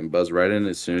 you can buzz right in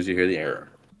as soon as you hear the error.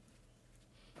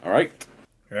 All right.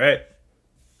 All right.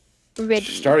 Ready.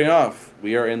 Starting off,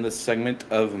 we are in the segment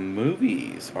of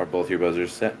movies. Are both your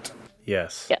buzzers set?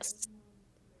 Yes. Yes.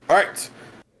 All right.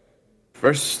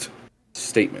 First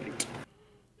statement.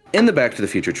 In the Back to the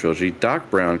Future trilogy, Doc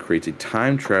Brown creates a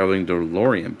time-traveling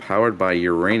DeLorean powered by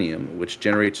uranium, which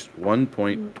generates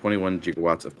 1.21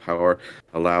 gigawatts of power,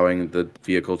 allowing the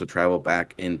vehicle to travel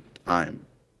back in time.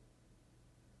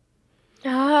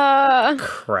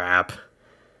 Crap.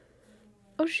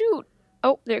 Oh, shoot.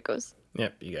 Oh, there it goes.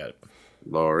 Yep, you got it.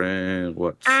 Lauren,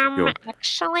 what's your...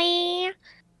 Actually,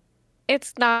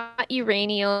 it's not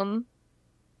uranium.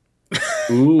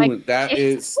 Ooh,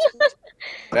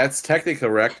 that's technically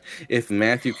correct. If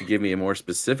Matthew could give me a more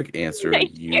specific answer,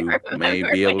 you may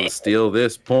be able to steal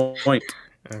this point.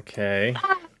 Okay.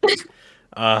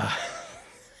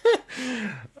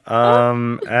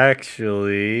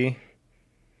 Actually,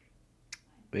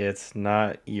 it's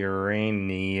not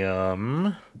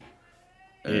uranium.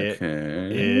 Okay. It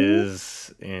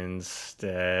is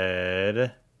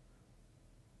instead.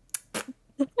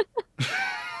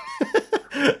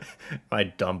 My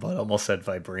dumb butt almost said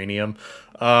vibranium.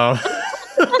 I'm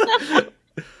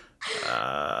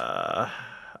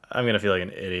gonna feel like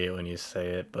an idiot when you say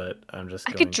it, but I'm just.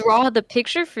 I could draw the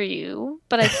picture for you,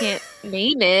 but I can't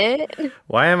name it.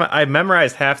 I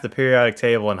memorized half the periodic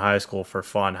table in high school for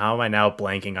fun. How am I now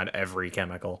blanking on every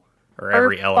chemical or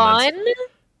every element? Fun?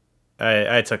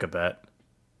 I took a bet.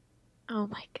 Oh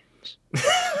my gosh.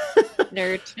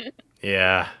 Nerd.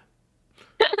 Yeah.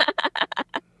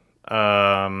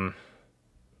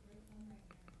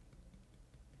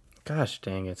 Gosh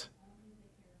dang it.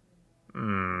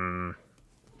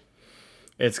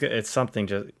 It's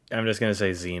something. I'm just gonna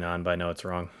say xenon, but I know it's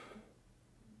wrong.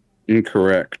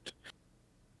 Incorrect.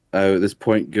 This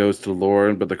point goes to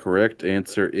Lauren, but the correct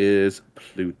answer is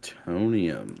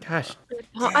plutonium. Gosh,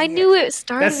 I knew it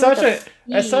started.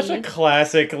 That's such a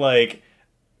classic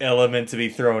element to be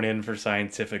thrown in for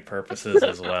scientific purposes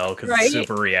as well, because right? It's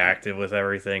super reactive with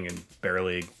everything and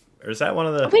barely. Or is that one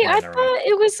of the? Wait, I thought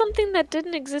it was something that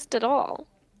didn't exist at all.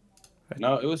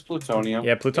 No, it was plutonium.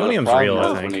 Yeah, plutonium's real.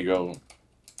 I think. When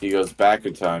he goes back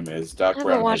in time, is Doc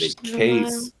Brown had a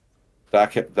case.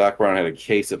 Doc Brown had a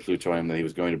case of plutonium that he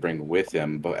was going to bring with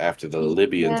him, but after the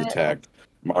Libyans attacked,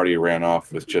 Marty ran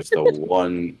off with just the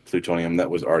one plutonium that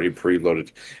was already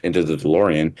preloaded into the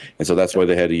DeLorean, and so that's why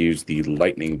they had to use the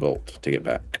lightning bolt to get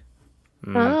back.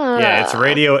 Yeah,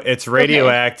 it's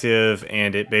radioactive,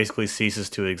 and it basically ceases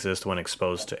to exist when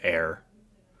exposed to air.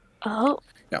 Oh,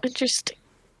 interesting.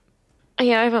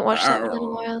 Yeah, I haven't watched that one in a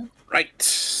while. Right,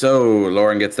 so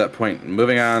Lauren gets that point.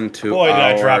 Moving on to Boy, did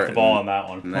I drop the ball on that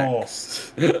one.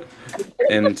 Next.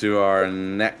 Into our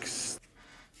next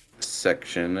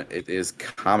section, it is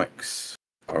comics.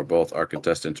 Are both our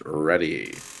contestants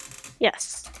ready?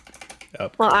 Yes.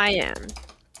 Yep. Well, I am,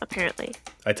 apparently.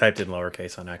 I typed in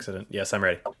lowercase on accident. Yes, I'm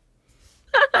ready. All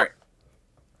right.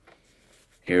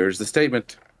 Here's the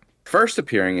statement. First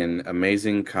appearing in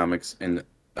Amazing Comics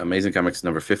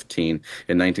number 15 in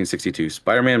 1962,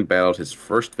 Spider-Man battled his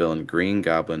first villain, Green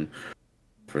Goblin,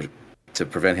 to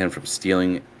prevent him from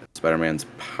stealing Spider-Man's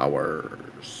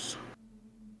powers.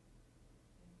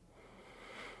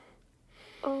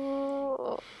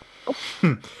 Oh.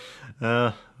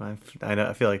 I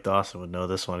feel like Dawson would know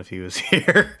this one if he was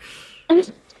here.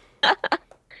 This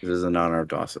is in honor of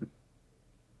Dawson.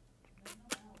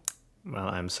 Well,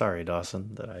 I'm sorry,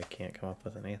 Dawson, that I can't come up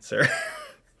with an answer.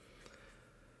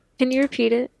 Can you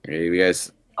repeat it? Hey, you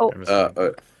guys.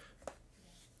 Actually,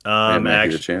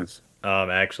 a chance.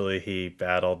 Actually, he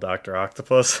battled Dr.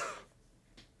 Octopus.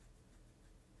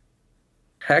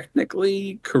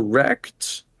 Technically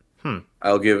correct.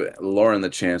 I'll give Lauren the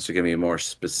chance to give me a more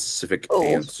specific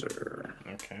answer.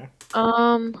 Okay.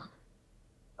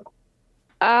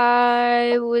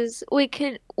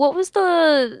 What was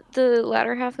the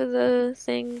latter half of the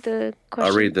thing? The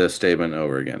question. I'll read the statement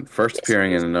over again. First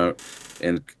appearing in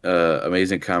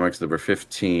Amazing Comics number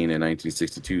 15 in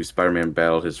 1962, Spider-Man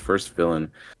battled his first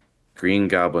villain, Green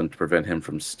Goblin, to prevent him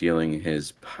from stealing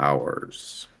his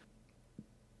powers.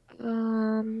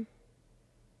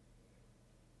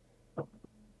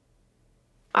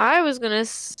 I was gonna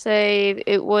say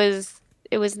it was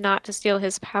it was not to steal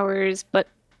his powers, but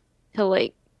to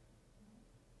like,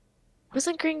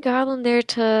 wasn't Green Goblin there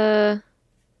to,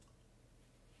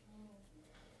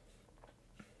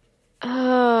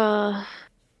 uh,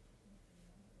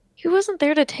 he wasn't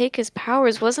there to take his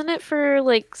powers, wasn't it for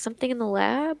like something in the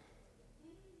lab?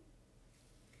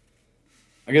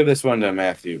 I give this one to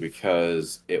Matthew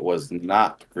because it was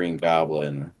not Green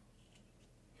Goblin.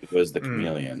 It was the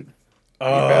Chameleon. He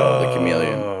battled the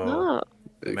Chameleon. Oh. Oh,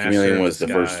 The Master Chameleon of was the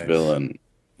first Disguise. villain.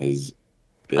 His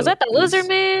was that the Lizard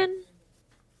Man?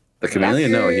 The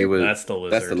Chameleon? No, he was. That's the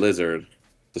lizard. That's the lizard.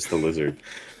 Just the lizard.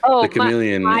 Oh, The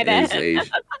Chameleon my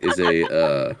is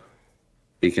a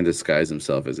he can disguise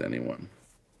himself as anyone.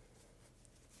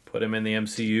 Put him in the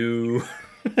MCU.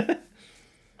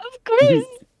 Of course.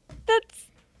 That's,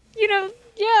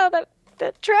 yeah,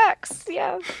 that tracks.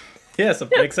 Yeah. Yes, it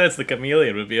makes sense. The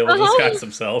chameleon would be able to disguise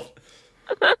himself.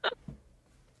 Of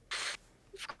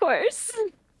course.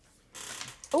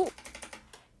 Oh,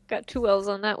 got 2 L's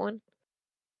on that one.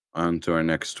 On to our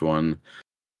next one.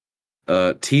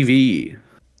 TV.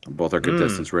 Both our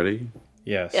contestants ready?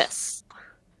 Yes. Yes.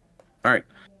 All right.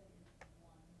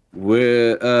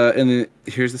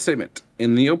 Here's the statement.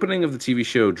 In the opening of the TV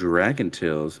show Dragon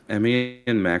Tales, Emmy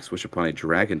and Max wish upon a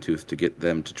dragon tooth to get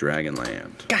them to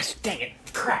Dragonland. Gosh dang it!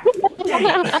 Crap!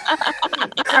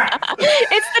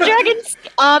 It's the dragon.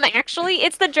 Actually,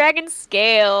 it's the dragon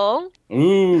scale.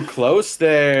 Ooh, close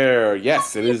there.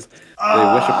 Yes, it is.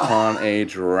 They wish upon a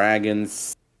dragon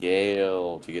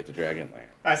scale to get to Dragonland.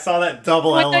 I saw that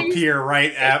double What L are you- appear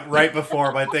right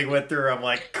before my thing went through. I'm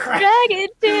like, crap! Dragon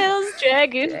tails,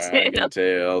 dragon Dragon tails.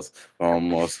 Tales.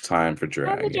 Almost time for I'm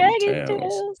a Dragon dragon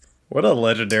Tales. tails. What a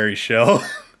legendary show!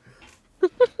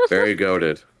 Very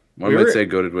goated. One We might were- say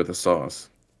goated with a sauce.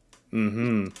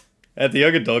 Mm-hmm. At the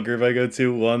young adult group I go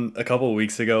to, a couple of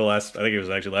weeks ago, I think it was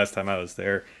actually last time I was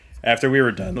there. After we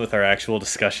were done with our actual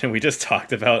discussion, we just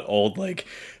talked about old like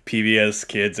PBS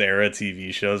Kids era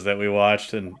TV shows that we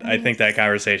watched, and I think that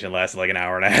conversation lasted like an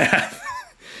hour and a half.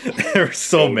 There were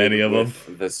so many of them.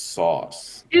 With the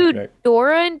sauce. Dude, Right.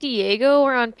 Dora and Diego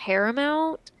are on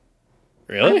Paramount.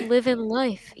 Really? On Living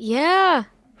Life. Yeah.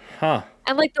 Huh.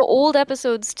 And like the old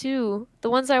episodes too. The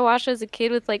ones I watched as a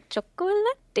kid with like chocolate.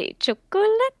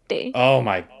 Oh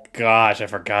my gosh, I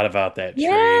forgot about that tree.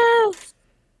 Yes.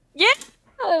 Yeah.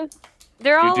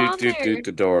 They're all on there.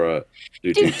 Dora.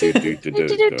 Dora.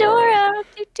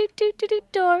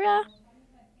 Dora.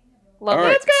 Love All it.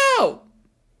 right. Let's go!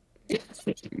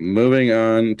 Moving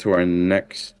on to our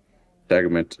next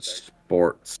segment,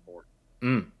 sports.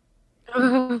 Mm.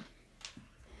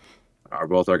 Are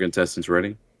both our contestants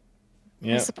ready? I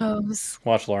Yeah. suppose.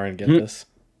 Watch Lauren get this.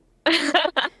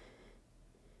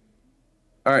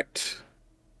 All right.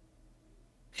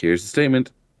 Here's the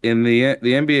statement. In the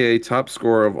NBA, top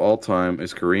scorer of all time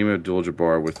is Kareem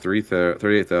Abdul-Jabbar with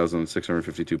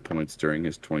 38,652 points during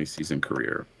his 20-season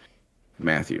career.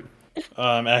 Matthew.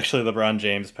 Actually, LeBron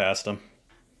James passed him.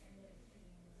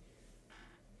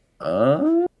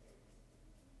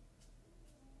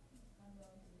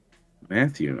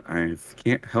 Matthew, I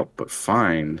can't help but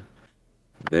find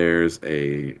there's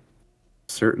a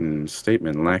certain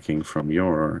statement lacking from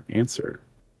your answer.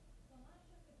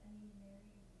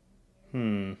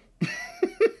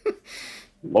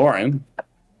 Lauren.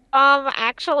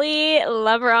 Actually,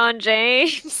 LeBron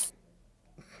James.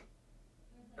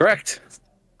 Correct.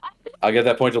 I'll give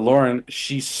that point to Lauren.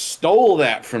 She stole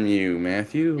that from you,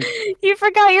 Matthew. You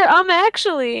forgot your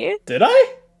actually. Did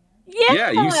I?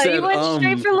 Yeah, you said you went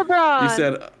straight for LeBron.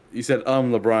 You said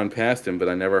LeBron passed him, but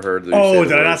I never heard that. Oh, you said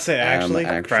did I the not word say actually?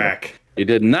 Crack. You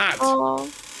did not. Oh.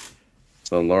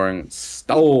 So Lauren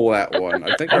stole that one.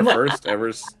 I think our first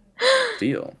ever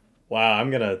steal. Wow,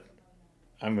 I'm gonna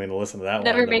listen to that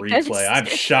Never one in the make that replay. I'm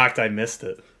mistake. shocked I missed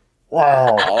it.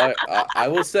 I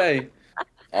will say,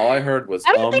 all I heard was.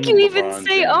 I don't think you even LeBron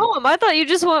say James. I thought you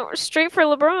just went straight for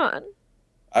LeBron.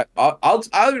 I'll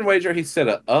even wager he said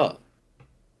a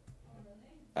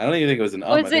I don't even think it was an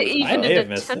Was I think it was I even may an have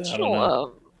missed it, I don't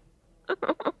intentional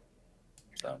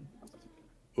So,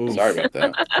 Oof. sorry about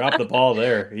that. Drop the ball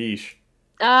there. Yeesh.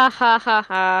 Ah ha ha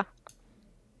ha.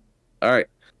 All right,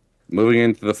 moving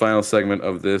into the final segment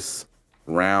of this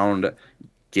round,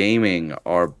 gaming.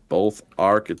 Are both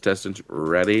our contestants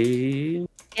ready?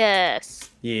 Yes.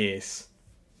 Yes.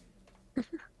 All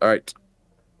right.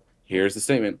 Here's the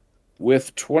statement.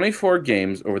 With 24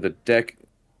 games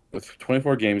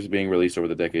being released over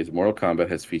the decades, Mortal Kombat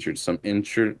has featured some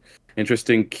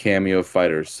interesting cameo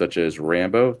fighters such as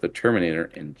Rambo, the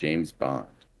Terminator, and James Bond.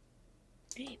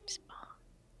 James Bond.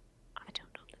 I don't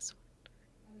know this one.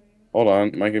 Hold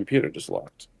on, my computer just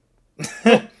locked.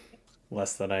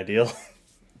 Less than ideal.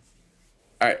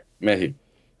 All right, Matthew.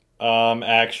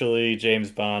 Actually,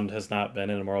 James Bond has not been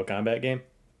in a Mortal Kombat game.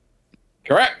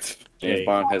 Correct. James Yay.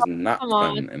 Bond has Come not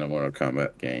on. been in a Mortal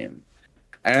Kombat game.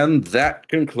 And that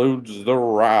concludes the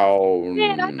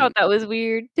Man, I round. thought that was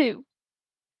weird too.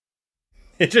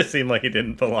 It just seemed like he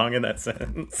didn't belong in that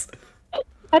sentence.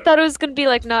 I thought it was gonna be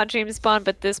like not James Bond,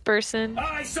 but this person.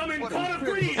 I summon Pot of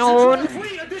Greed to Oh, draw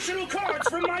 3 additional cards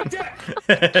from my deck.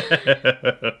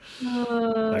 A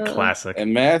no. classic.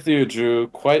 And Matthew drew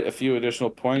quite a few additional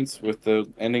points with the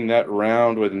ending that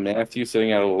round with Matthew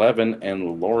sitting at 11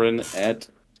 and Lauren at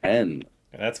 10.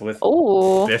 That's with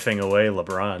Oh. biffing away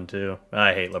LeBron too.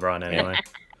 I hate LeBron anyway.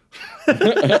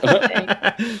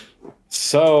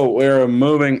 So we're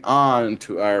moving on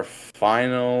to our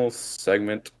final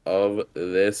segment of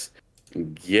this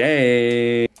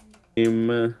game. You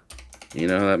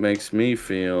know how that makes me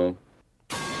feel.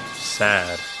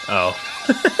 Sad. Oh.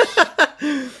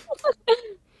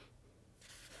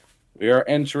 We are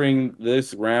entering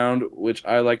this round, which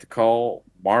I like to call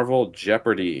Marvel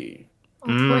Jeopardy. Oh,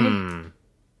 boy. Mm.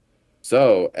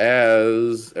 So,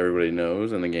 as everybody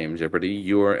knows in the game Jeopardy,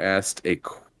 you are asked a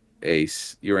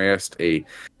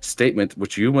statement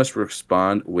which you must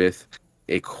respond with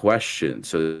a question.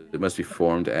 So it must be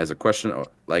formed as a question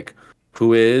like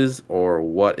who is or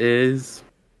what is.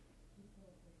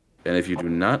 And if you do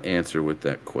not answer with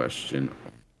that question,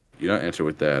 you don't answer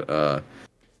with that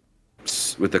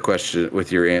with the question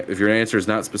with your if your answer is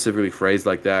not specifically phrased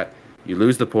like that, you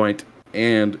lose the point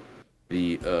and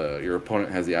the your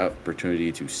opponent has the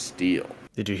opportunity to steal.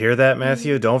 Did you hear that,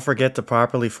 Matthew? Don't forget to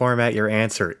properly format your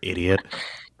answer, idiot.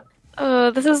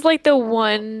 This is like the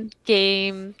one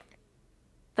game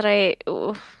that it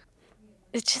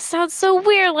just sounds so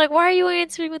weird. Like, why are you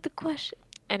answering with the question?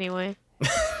 Anyway.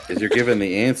 Because you're given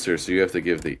the answer, so you have to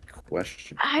give the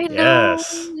question. I know.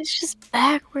 Yes. It's just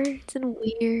backwards and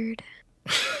weird.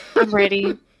 I'm ready.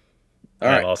 All I'm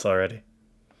right. also ready.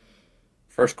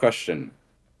 First question.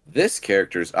 This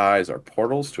character's eyes are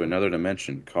portals to another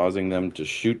dimension, causing them to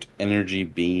shoot energy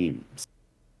beams.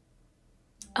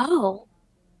 Oh.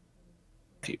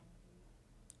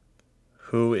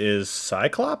 Who is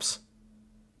Cyclops?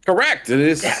 Correct. It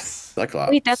is Yes.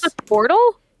 Cyclops. Wait, that's a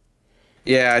portal?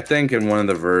 Yeah, I think in one of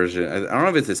the versions, I don't know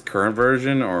if it's his current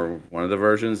version or one of the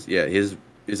versions. Yeah, his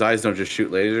eyes don't just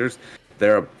shoot lasers; they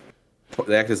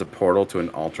act as a portal to an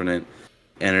alternate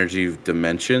energy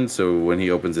dimension. So when he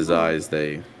opens his eyes,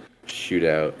 they shoot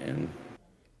out and.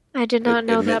 I did not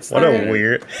know that admits What part.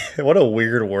 a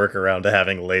weird workaround to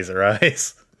having laser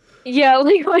eyes. Yeah,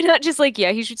 like why not just like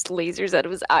he shoots lasers out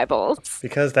of his eyeballs.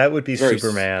 Because that would be Very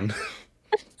Superman.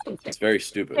 It's very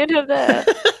stupid. Can't have that.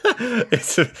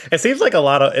 It seems like a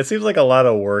lot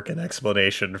of work and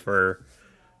explanation for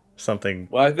something.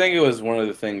 Well, I think it was one of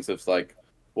the things that's like,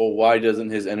 well, why doesn't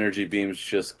his energy beams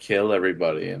just kill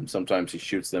everybody? And sometimes he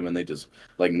shoots them and they just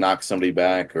like knock somebody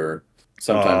back, or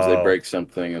sometimes they Oh. break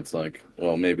something. It's like,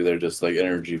 well, maybe they're just like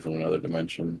energy from another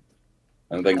dimension.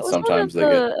 I think That was sometimes one of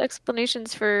they the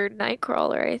explanations for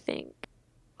Nightcrawler, I think.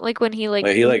 Like when he like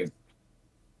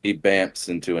he bamps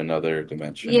into another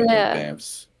dimension. Yeah.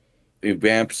 He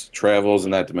bamps, travels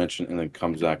in that dimension, and then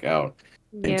comes back out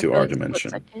into for our like a split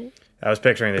dimension. second. I was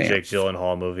picturing the Bam. Jake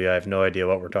Gyllenhaal movie. I have no idea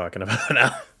what we're talking about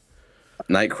now.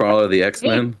 Nightcrawler, the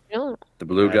X-Men, No. the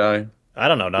blue guy. I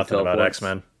don't know nothing about teleports.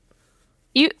 X-Men.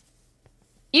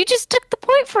 You just took the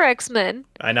point for X-Men.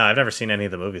 I know. I've never seen any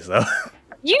of the movies though.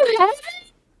 You haven't?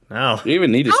 No, You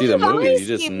even need to see the I've always movies. You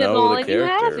just seen them know all the and you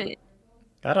character. haven't.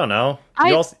 I don't know. I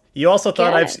You also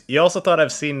thought guess.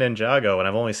 I've seen Ninjago, and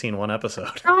I've only seen one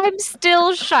episode. I'm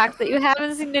still shocked that you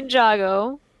haven't seen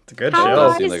Ninjago. It's a good How That have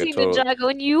does show. I seem like a seen total- Ninjago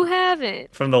and you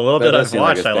haven't? From the little That bit does I've seem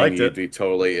like watched, a I thing liked you'd it. be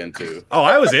totally into. Oh,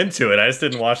 I was into it. I just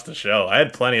didn't watch the show. I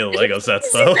had plenty of Lego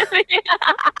sets though.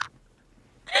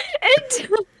 It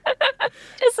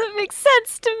doesn't make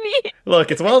sense to me.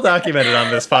 Look, it's well documented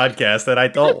on this podcast that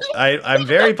I'm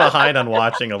very behind on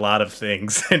watching a lot of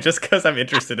things, and just because I'm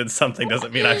interested in something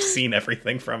doesn't mean I've seen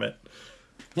everything from it.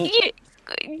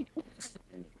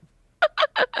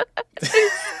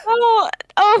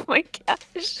 Oh my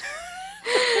gosh.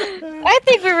 I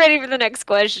think we're ready for the next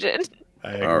question.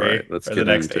 I agree. All right, let's Or get the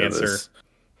next into answer.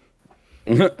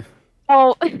 this.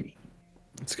 Oh,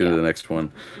 Let's get to the next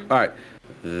one. All right,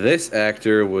 this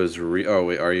actor was oh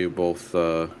wait, are you both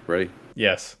ready?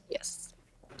 Yes. yes.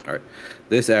 All right,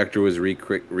 this actor was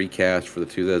recast for the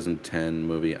 2010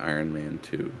 movie Iron Man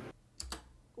 2.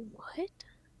 What?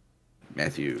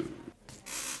 Matthew.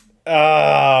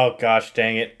 Oh gosh,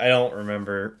 dang it! I don't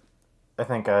remember.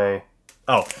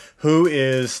 Oh, who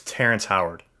is Terrence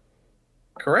Howard?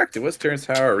 Correct. It was Terrence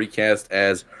Howard recast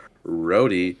as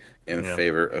Rhodey in Yeah.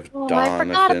 favor of Oh, I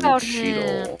forgot Donovan about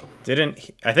him. Cheadle.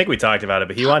 I think we talked about it,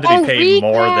 but he wanted to be paid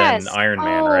more than recast. Iron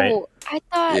Man, right? Oh, I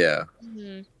thought Yeah,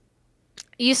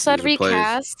 you said he plays.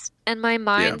 recast, and my Yeah,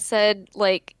 mind said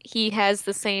like he has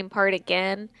the same part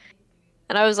again,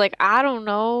 and I was like, I don't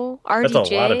know, That's a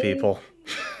lot of RDJ. people.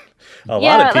 A lot of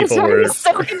Yeah, that's people why I were was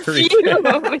so confused.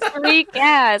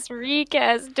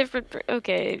 Recast, different.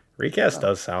 Okay, Recast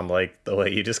does sound like the way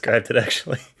you described it,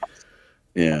 actually.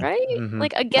 yeah. right? Mhm.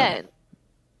 Like again,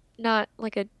 not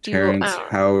like a duo. Terrence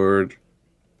Howard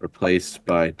replaced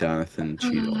by Donovan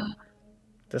Cheadle.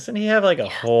 Doesn't he have like a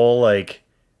whole like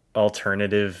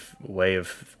alternative way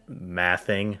of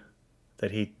mathing that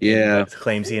he Yeah,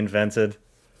 claims he invented?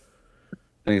 I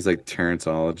think it's like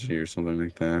Terrenceology or something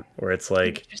like that. Where it's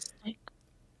like, Interesting.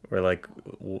 where like,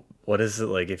 what is it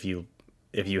like if you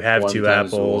have 1 two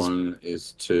times apples? 1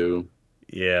 is 2.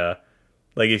 Yeah,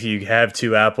 like if you have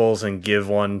two apples and give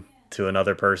one to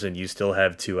another person, you still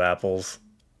have two apples,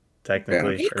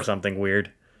 technically, Yeah. or something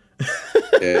weird.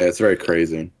 Yeah, it's very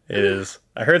crazy. It is.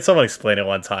 I heard someone explain it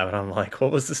one time, and I'm like,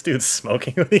 "What was this dude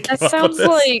smoking when he came That up with sounds this?"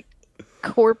 like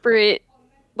corporate,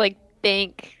 like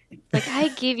bank. Like I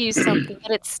give you something,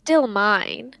 but it's still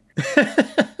mine.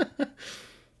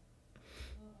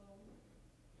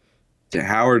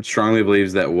 Howard strongly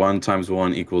believes that 1 times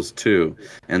 1 equals 2,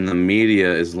 and the media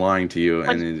is lying to you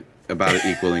about it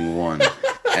equaling 1.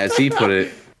 As he put it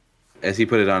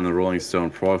on the Rolling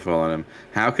Stone profile on him,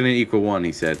 how can it equal 1?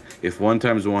 He said, if 1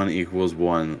 times 1 equals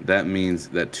 1, that means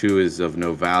that 2 is of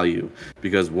no value,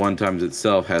 because 1 times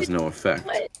itself has no effect.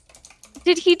 What?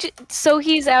 Did he? So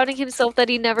he's outing himself that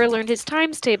he never learned his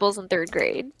times tables in 3rd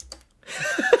grade.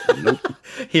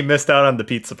 He missed out on the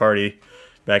pizza party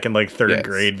back in like 3rd Yes.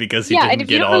 grade because he Yeah, and didn't if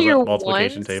you get don't know all the your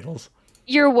multiplication ones- tables.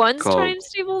 Your ones Called- times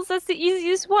tables, that's the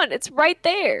easiest one. It's right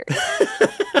there.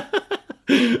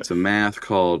 It's a math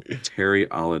called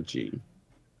Terryology.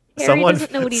 Harry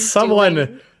doesn't know what he's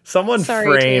doing. Someone Sorry,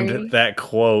 framed Terry. that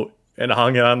quote and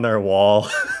hung it on their wall.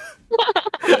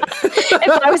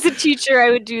 If I was a teacher,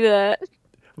 I would do that.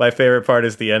 My favorite part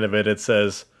is the end of it. It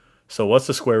says, "So what's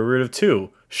the square root of 2?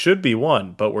 Should be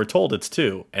 1, but we're told it's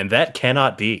 2, and that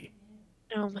cannot be."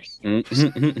 Oh my.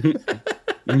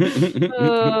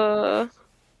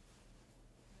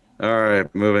 All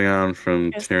right, moving on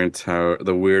from Terrence Howard,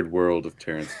 the weird world of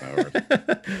Terrence Howard.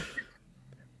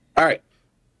 All right.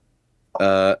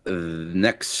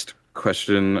 Next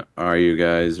question. Are you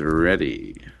guys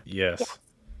ready? Yes.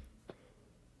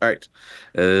 All right.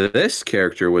 This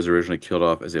character was originally killed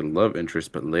off as a love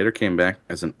interest, but later came back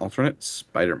as an alternate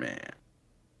Spider-Man.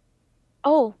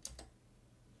 Oh.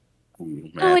 Ooh,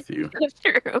 Matthew.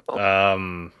 True.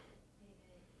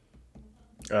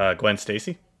 Gwen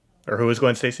Stacy? Or who is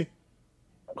Gwen Stacy?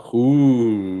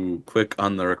 Ooh, quick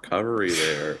on the recovery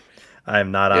there.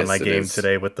 I'm not on Yes, my it game is.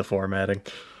 today with the formatting.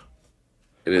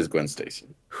 It is Gwen Stacy.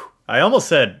 I almost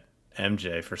said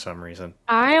MJ for some reason.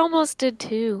 I almost did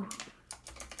too.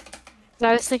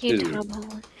 I was thinking Dude. Tom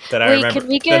Holland. Then Wait, can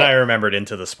we get- then I remembered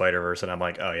Into the Spider-Verse, and I'm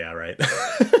like, oh yeah, right.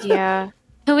 Yeah.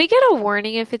 Can we get a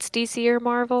warning if it's DC or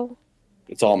Marvel?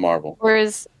 It's all Marvel. Or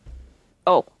is...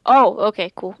 Oh,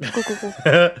 okay, cool. Cool.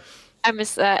 I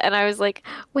missed that, and I was like,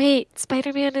 wait,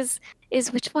 Spider-Man is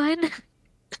which one?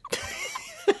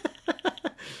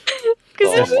 Because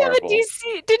All didn't we have a Marvel.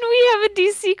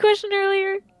 DC question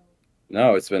earlier?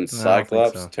 No, it's been I don't think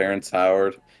Cyclops, so. Terrence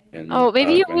Howard, and Oh,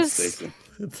 maybe it Gwen was- Stacy.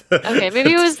 Okay,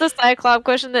 maybe it was the Cyclops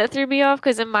question that threw me off,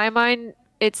 because in my mind,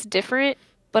 it's different,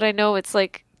 but I know it's,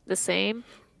 like, the same.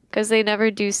 Because they never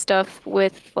do stuff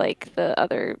with, like, the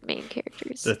other main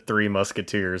characters. The 3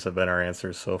 Musketeers have been our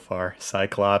answers so far: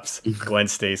 Cyclops, Gwen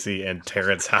Stacy, and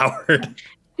Terrence Howard.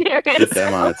 Get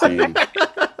them on a team.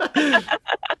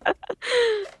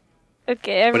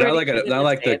 Okay, But everybody not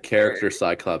like the answer. character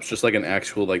Cyclops, just like an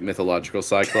actual like mythological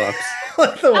Cyclops.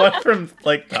 Like the one from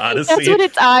like the Odyssey. That's what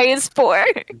its eye is for.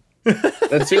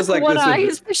 That feels like One this eye would,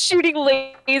 is for shooting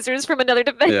lasers from another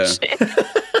dimension.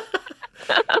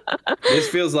 this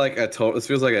feels like this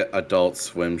feels like an Adult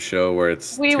Swim show where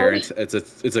it's We were- Terrence.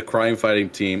 It's a crime fighting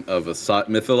team of a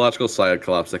mythological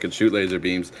Cyclops that can shoot laser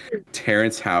beams,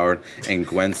 Terrence Howard and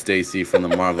Gwen Stacy from the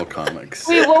Marvel comics.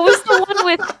 Wait, what was the one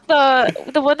with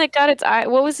the one that got its eye?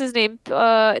 What was his name?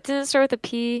 It didn't start with a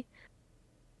P.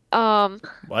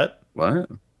 What? What?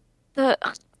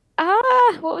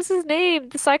 What was his name?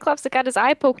 The Cyclops that got his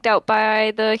eye poked out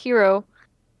by the hero.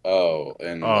 Oh,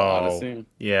 and the Odyssey.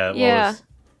 Yeah. Yeah.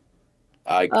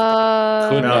 I could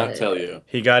No. not tell you.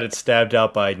 He got it stabbed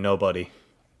out by nobody.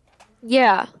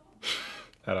 Yeah.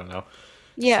 I don't know.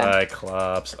 Yeah.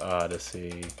 Cyclops,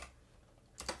 Odyssey,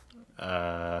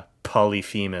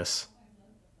 Polyphemus.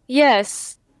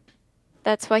 Yes.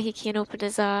 That's why he can't open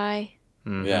his eye.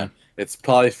 Mhm. Yeah, it's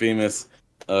Polyphemus,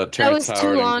 That Terrence was too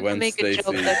Howard, and long to Gwen make a joke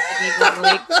Stacy. that didn't even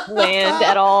like land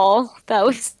at all. That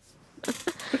was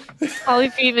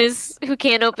Polyphemus who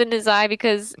can't open his eye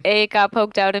because A, it got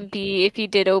poked out, and B, if he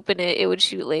did open it, it would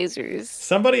shoot lasers.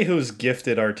 Somebody who's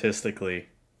gifted artistically.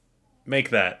 Make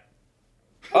that.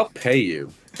 I'll pay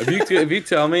you. If you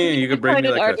tell me and you could bring Find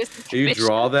me an like artist and you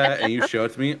draw commission. that and you show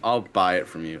it to me, I'll buy it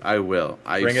from you. I will.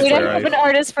 I Bring it We'd to have to swear. have an life.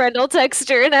 artist friend. I'll text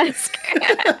her and ask her.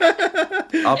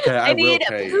 I'll pay. I I will need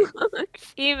pay you. A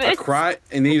Polyphemus. crime.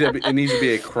 It needs to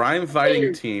be a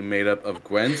crime-fighting team made up of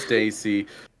Gwen Stacy,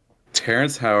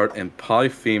 Terrence Howard, and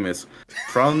Polyphemus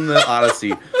from the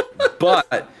Odyssey.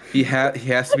 But he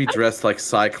has to be dressed like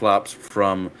Cyclops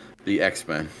from the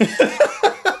X-Men.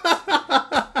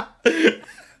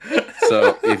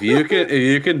 So if you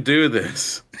can do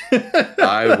this,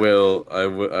 I will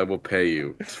pay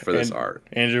you for this And art.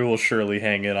 Andrew will surely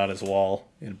hang it on his wall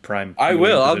in prime. I viewing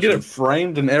will. I'll get it position.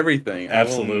 framed and everything.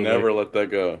 Absolutely. I will never let that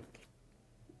go.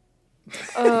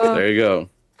 Uh, There you go.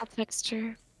 I'll text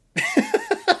her.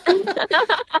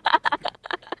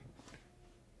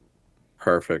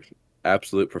 Perfect.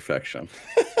 Absolute perfection.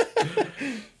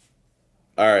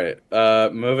 All right.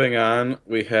 Moving on.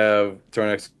 We have to our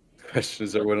next question.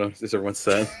 Is everyone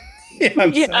set? Yeah,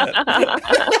 I'm Yeah.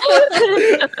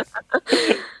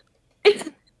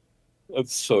 I'm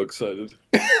so excited.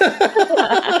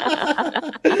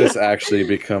 This actually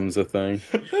becomes a thing.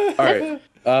 All right.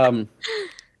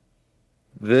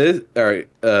 This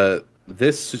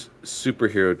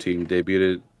superhero team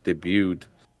debuted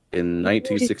in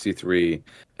 1963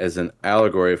 as an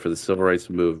allegory for the civil rights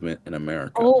movement in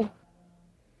America. Oh,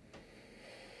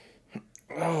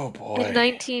 Oh in boy.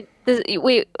 19.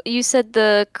 Wait, you said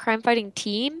the crime fighting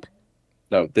team?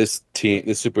 No, this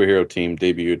superhero team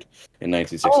debuted in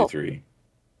 1963.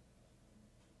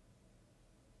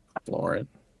 Lauren.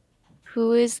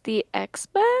 Who is the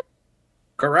X-Men?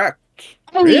 Correct.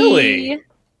 Really?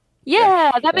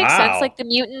 Yeah, that makes sense. Wow. Like the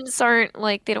mutants aren't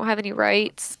like they don't have any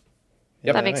rights.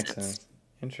 Yeah, That makes sense.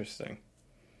 Interesting.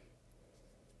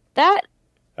 That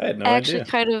I had no actually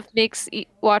idea. kind of makes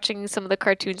watching some of the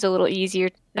cartoons a little easier,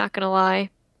 not gonna lie.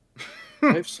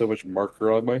 I have so much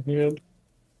marker on my hand.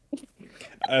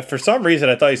 For some reason,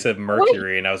 I thought you said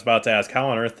Mercury, and I was about to ask, how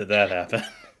on earth did that happen?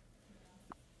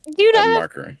 Do you not have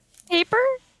Marker. paper?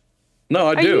 No,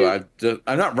 I do.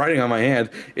 I'm not writing on my hand.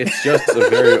 It's just a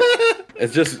very.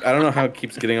 It's just I don't know how it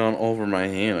keeps getting on over my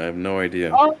hand. I have no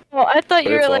idea. Oh, I thought But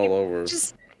you it's were like all over.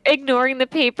 just ignoring the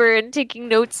paper and taking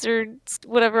notes or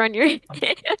whatever on your hand.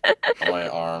 On my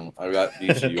arm. I've got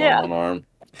each of you Yeah. on one arm.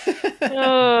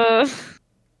 Uh,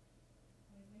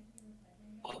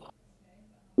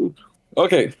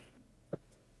 Okay.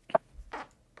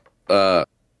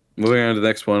 Moving on to the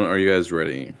next one. Are you guys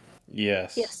ready?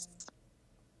 Yes. yes.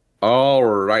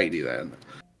 Alrighty then.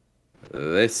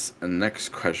 This next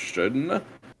question.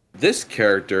 This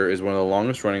character is one of the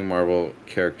longest running Marvel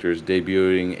characters,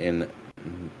 debuting in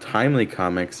Timely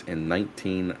Comics in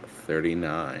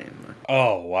 1939.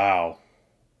 Oh, wow.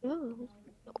 Ooh.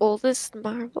 Oldest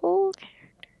Marvel character.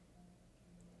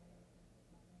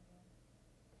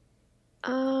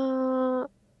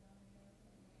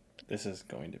 This is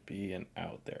going to be an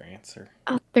out there answer.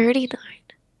 39.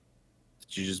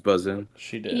 Did you just buzz in?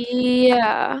 She did.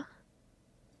 Yeah.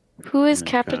 Who is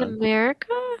Captain Okay. America?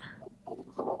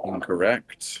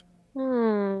 Incorrect.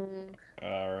 All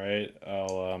right.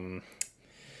 I'll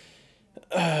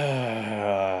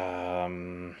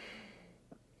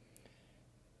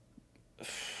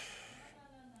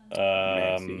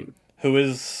Nancy. who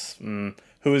is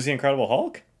the Incredible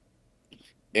Hulk?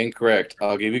 Incorrect.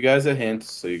 I'll give you guys a hint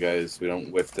so we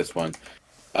don't whiff this one.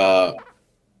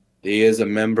 He is a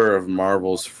member of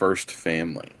Marvel's first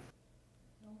family.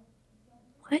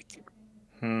 What?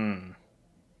 Hmm.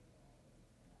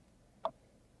 What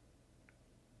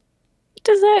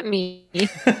does that mean?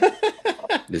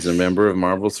 He's a member of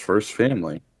Marvel's first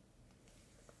family.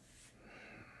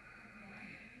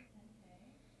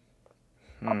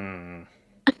 Hmm.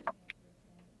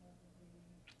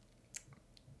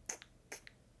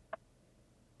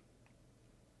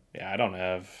 Yeah, I don't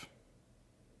have.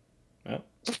 Well,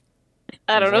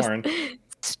 I don't know. Lauren.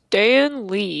 Stan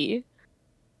Lee. Is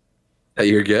that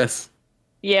your guess?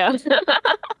 Yeah.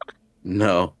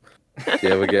 No. Do you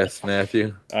have a guess,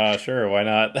 Matthew? Sure, why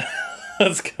not?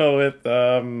 Let's go with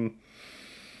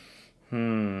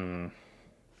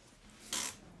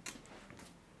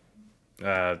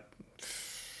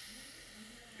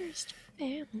First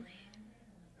family.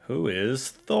 who is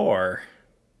Thor?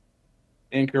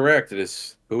 Incorrect. It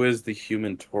is who is the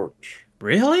Human Torch?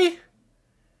 Really?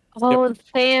 Oh, the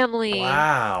family.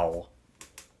 Wow.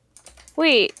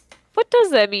 Wait, what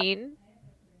does that mean?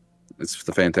 It's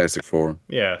the Fantastic Four.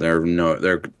 Yeah.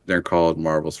 They're called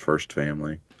Marvel's first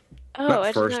family. Oh, Not I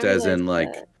did first not as realize in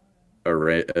like that.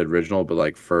 original, but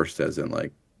like first as in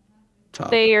like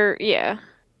top. They are, yeah.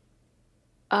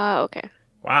 Okay.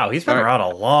 Wow, he's been All right. around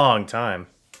a long time.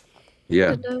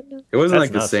 Yeah. Dun-dun-dun. It wasn't That's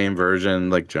like the nuts. same version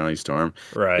like Johnny Storm.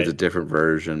 It's a Right. different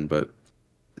version, but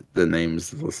the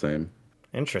name's the same.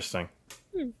 Interesting.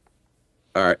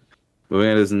 All right.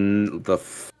 Moving on is the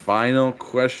final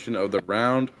question of the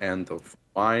round and the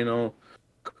final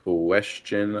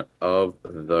question of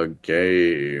the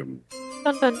game.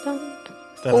 Dun, dun, dun.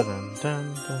 Dun, dun,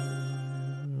 dun,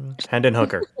 dun. Hendon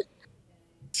Hooker.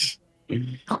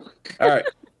 All right.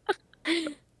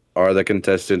 Are the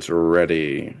contestants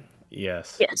ready?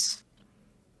 Yes. Yes.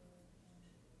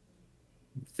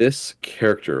 This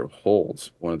character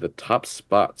holds one of the top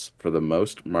spots for the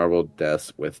most Marvel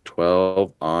deaths with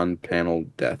 12 on-panel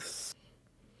deaths.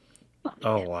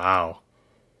 Oh, wow.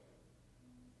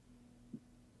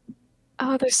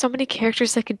 Oh, there's so many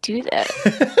characters that could do that.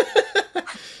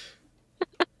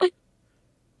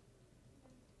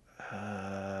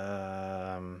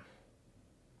 um,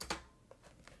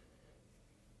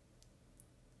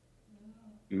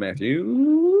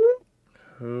 Matthew?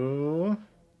 who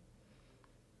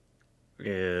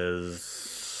is...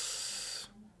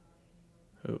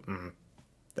 Who,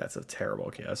 that's a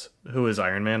terrible guess. Who is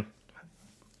Iron Man?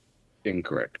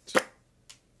 Incorrect.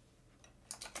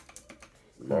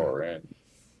 Lauren.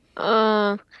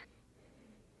 I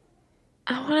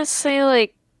want to say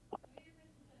like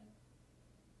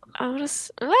I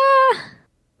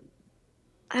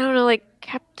don't know, like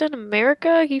Captain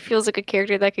America. He feels like a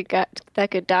character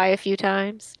that could die a few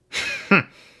times.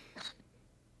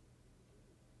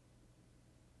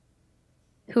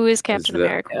 Who is Captain that-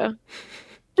 America?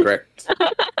 Correct.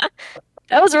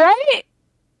 That was right.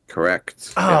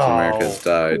 Correct. Oh. Captain America's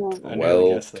died I never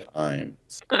 12 guessed it.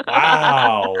 times.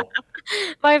 Wow.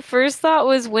 My first thought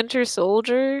was Winter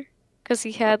Soldier because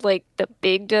he had like the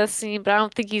big death scene, but I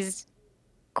don't think he's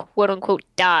quote unquote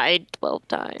died 12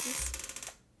 times.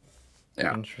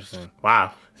 Yeah. Interesting.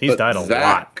 Wow. He's But died a that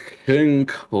lot.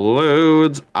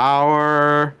 concludes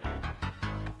our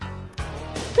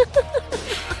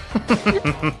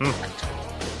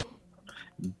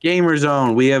Gamer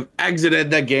Zone. We have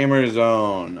exited the Gamer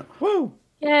Zone. Woo!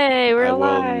 Yay, we're I will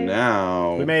alive.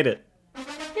 now We made it.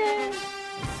 Yay.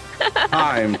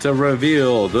 time to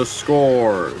reveal the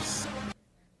scores.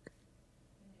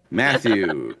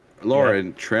 Matthew,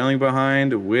 Lauren trailing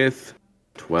behind with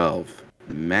 12.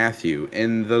 Matthew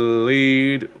in the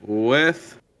lead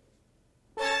with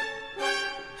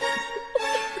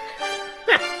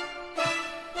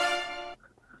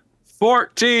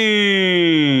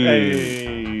 14.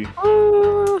 Hey.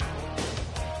 Ooh,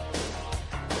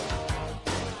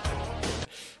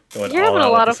 Going you're all having a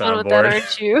out lot the of fun with that, soundboard.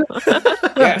 aren't you?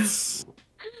 Yes.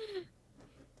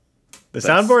 The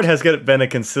soundboard has been a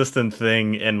consistent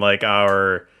thing in like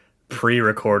our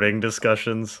pre-recording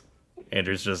discussions.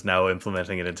 Andrew's just now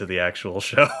implementing it into the actual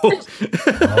show.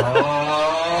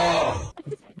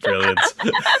 Brilliant.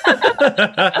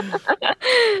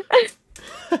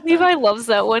 Levi loves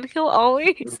that one. He'll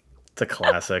always. It's a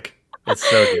classic. It's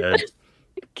so good.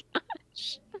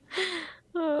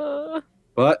 Uh,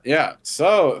 But yeah,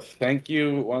 so thank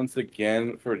you once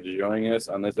again for joining us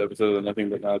on this episode of the Nothing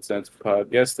But Nonsense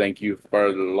podcast. Thank you for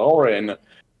Lauren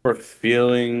for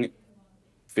filling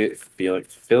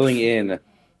in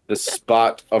the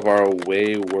spot of our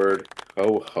wayward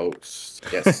co-host.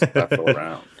 Yes, that's all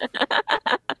around.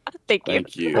 thank you.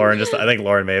 Thank you. I think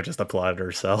Lauren may have just applauded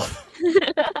herself.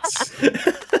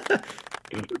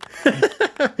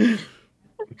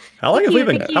 How long have we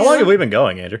been? Thank How long you. have we been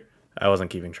going, Andrew? I wasn't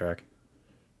keeping track.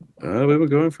 We've been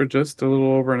going for just a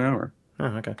little over an hour. Oh,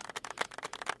 okay.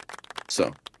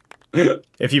 So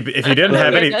If you didn't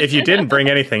have any, if you didn't bring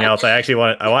anything else, I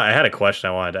had a question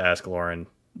I wanted to ask Lauren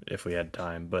if we had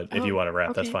time. But if you want to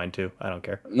wrap, that's okay. fine too. I don't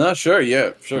care. no, sure,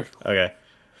 yeah, sure. Okay.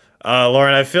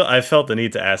 Lauren, I felt the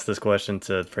need to ask this question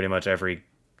to pretty much every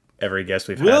guest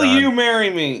we've Will had on. you marry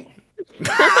me?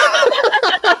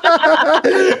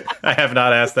 I have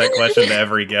not asked that question to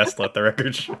every guest. Let the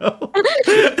record show.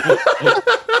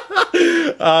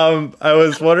 I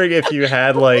was wondering if you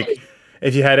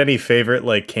had any favorite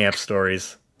like camp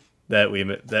stories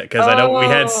because I know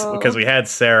we had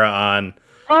Sarah on.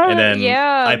 And then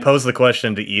yeah. I posed the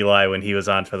question to Eli when he was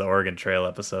on for the Oregon Trail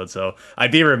episode, so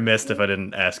I'd be remiss if I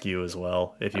didn't ask you as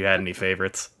well if you had any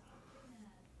favorites.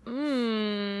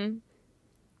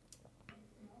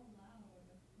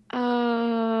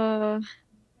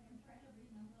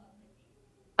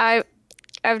 I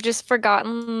I've just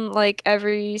forgotten like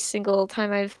every single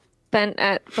time I've spent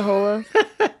at Bahola.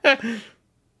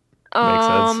 Makes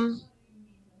sense. Um,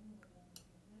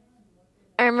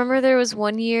 I remember there was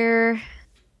one year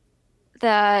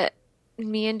that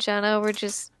me and Jenna were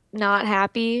just not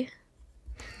happy.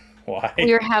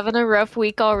 We Why? were having a rough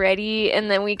week already, and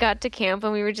then we got to camp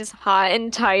and we were just hot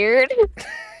and tired.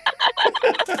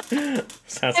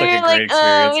 Sounds And like we a were great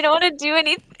like, we experience. don't want to do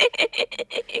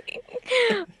anything.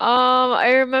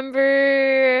 I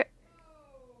remember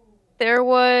there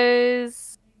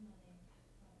was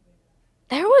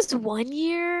there was one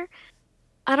year,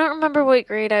 I don't remember what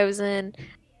grade I was in,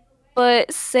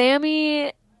 but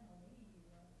Sammy,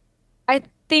 I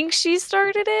think she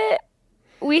started it.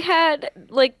 We had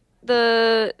like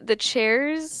the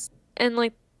chairs and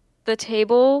like the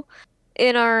table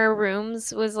in our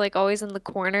rooms was like always in the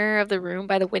corner of the room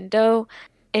by the window,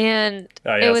 and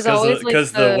Oh it yes, was always like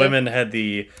because the the women had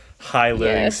the high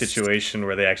living yes, situation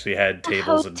where they actually had the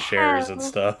tables and chairs and hotel.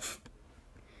 stuff.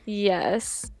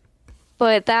 Yes.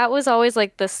 But that was always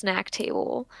like the snack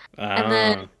table. And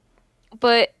then Ah,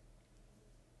 but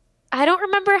I don't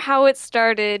remember how it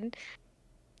started,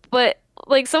 but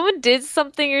like someone did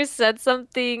something or said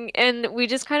something and we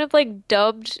just kind of like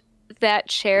dubbed that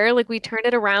chair, like we turned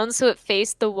it around so it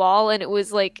faced the wall and it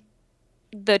was like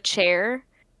the chair.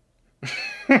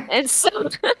 And so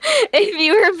if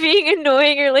you were being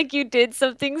annoying or like you did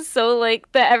something so like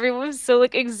that everyone was so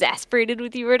like exasperated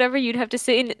with you or whatever, you'd have to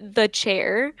sit in the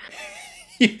chair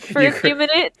you for you, a cre- few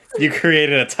minutes. you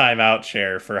created a timeout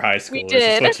chair for high We schoolers. Is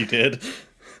did. what you did.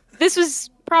 This was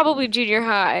probably junior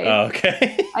high. Oh,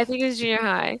 okay. I think it was junior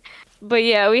high. But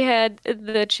yeah, we had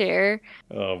the chair.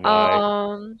 Oh my.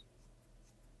 Um,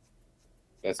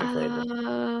 That's incredible.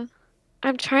 uh,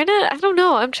 I don't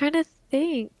know, I'm trying to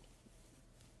think.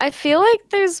 I feel like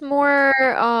there's more,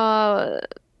 I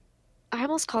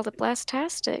almost called it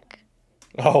Blastastic.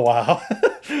 Oh wow.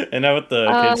 And that what the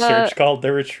kids' Uh, church called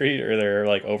their retreat or their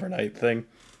like overnight thing?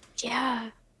 yeah.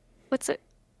 What's it?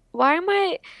 Why am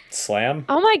I? Slam?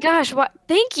 Oh my gosh, what?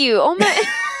 Thank you. Oh my.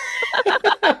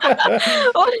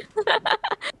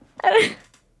 I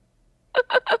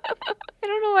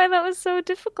don't know why that was so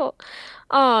difficult.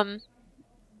 Um,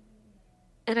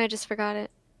 and I just forgot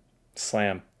it.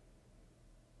 Slam.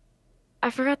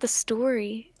 I forgot the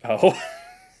story. Oh.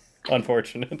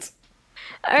 Unfortunate.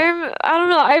 I don't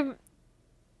know.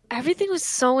 Everything was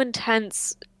so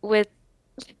intense with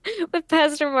with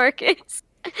Pastor Marcus.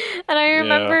 And I Yeah.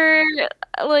 remember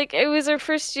like it was our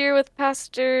first year with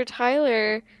Pastor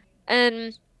Tyler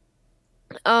and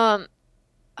um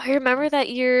I remember that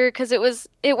year because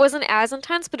it wasn't as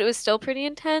intense, but it was still pretty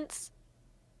intense.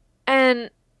 And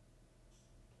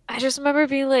I just remember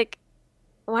being like,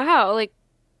 wow, like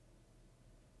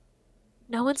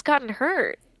no one's gotten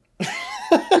hurt.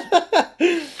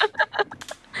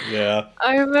 Yeah.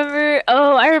 I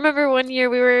remember one year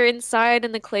we were inside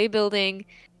in the clay building.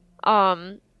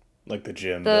 Um, Like the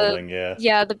gym the building, yeah.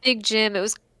 yeah, the big gym. It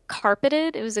was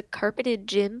carpeted. It was a carpeted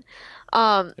gym.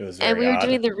 It was And very odd.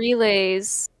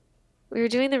 We were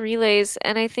doing the relays,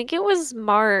 and I think it was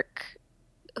Mark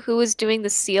who was doing the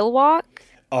seal walk.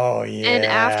 Oh And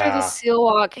after the yeah. seal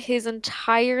walk, his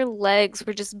entire legs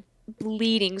were just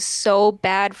bleeding so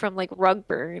bad from like rug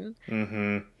burn.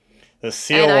 Mm-hmm. The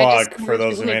And seal I just walk, for remember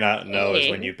those who being may like, not know, is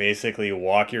when dang. you basically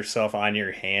walk yourself on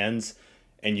your hands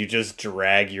and you just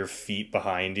drag your feet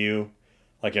behind you.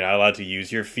 Like you're not allowed to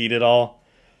use your feet at all.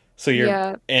 So you're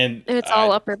Yeah. and And it's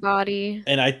all upper body.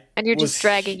 I And you're just was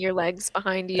dragging your legs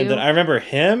behind and then you. I remember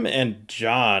him and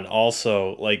John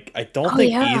also, like I don't Oh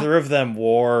think yeah. either of them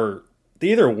wore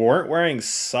they either weren't wearing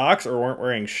socks or weren't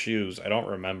wearing shoes. I don't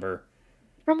remember.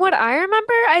 From what I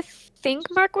remember, I think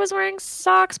Mark was wearing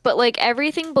socks, but like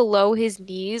everything below his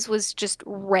knees was just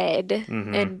red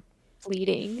Mm-hmm. and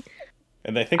bleeding.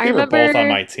 And I think I they were both on remember,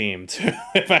 my team too,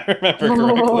 if I remember oh,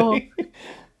 correctly.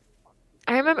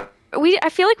 I remember I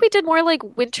feel like we did more like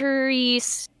wintry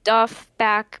stuff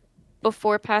back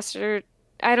before Pastor.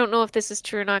 I don't know if this is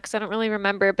true or not because I don't really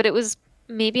remember, but it was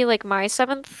maybe like my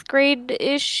seventh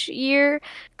grade-ish year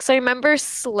because I remember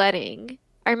sledding.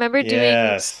 I remember doing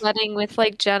Yes. sledding with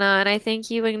like Jenna, and I think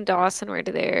you and Dawson were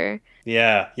there.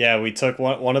 Yeah, yeah, we took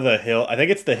one of the hill. I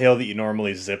think it's the hill that you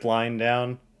normally zip line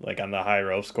down, like on the high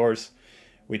ropes course.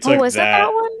 We Oh, took was that that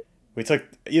that. one? We took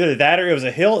either that or it was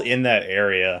a hill in that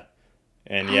area,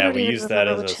 and I yeah, don't we even used that remember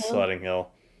as a which hill. sledding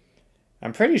hill.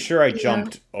 I'm pretty sure I Yeah.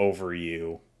 jumped over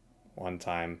you one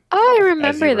time Oh, I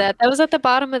as you remember were. that. That was at the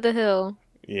bottom of the hill,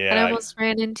 and I Yeah, almost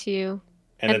ran into you.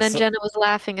 and And then then Jenna was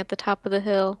laughing at the top of the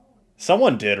hill.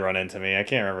 someone did run into me. I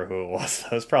can't remember who it was.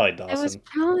 It was probably It was Dawson.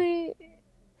 probably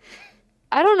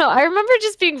I don't know. I remember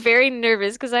just being very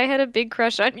nervous because I had a big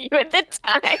crush on you at the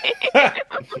time.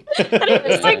 And I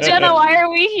was like, Jenna, why are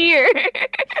we here?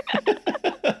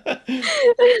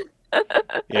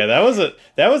 Yeah,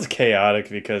 that was chaotic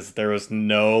because there was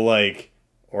no like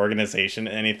organization,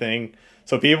 anything.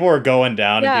 So people were going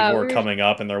down and Yeah, people were coming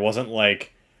up, and there wasn't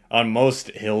like on most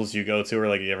hills you go to, or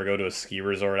like you ever go to a ski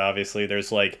resort. Obviously,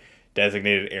 there's like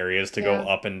designated areas to go Yeah.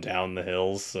 up and down the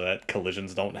hills so that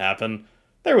collisions don't happen.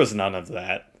 There was none of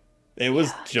that. It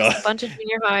was Just a just bunch of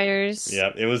junior hires.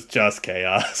 yeah, it was just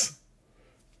chaos.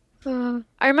 I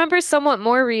remember somewhat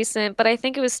more recent, but I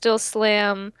think it was still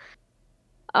Slam.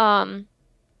 Um,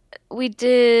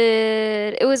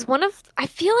 it was I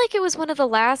feel like it was one of the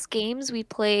last games we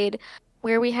played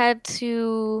where we had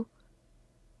to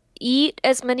eat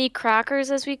as many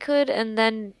crackers as we could and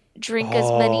then drink as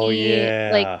Oh many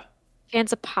like yeah.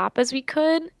 cans of pop as we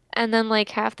could, and then like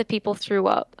half the people threw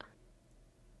up.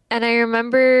 And I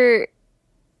remember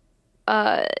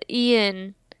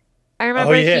Ian, I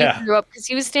remember he yeah. threw up because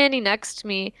he was standing next to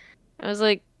me. I was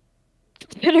like,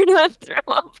 better not throw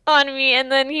up on me. And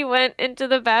then he went into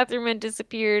the bathroom and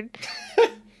disappeared.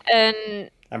 And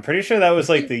I'm pretty sure that was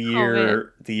like the oh man.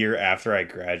 year after I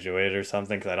graduated or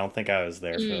something, because I don't think I was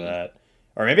there for Mm. that.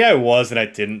 Or maybe I was and I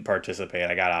didn't participate.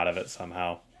 I got out of it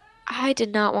somehow. I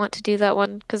did not want to do that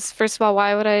one because first of all,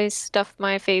 why would I stuff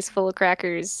my face full of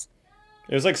crackers?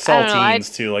 It was like I don't know.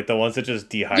 saltines too, like the ones that just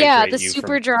dehydrate Yeah, the you super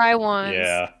from. dry ones.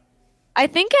 Yeah. I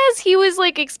think as he was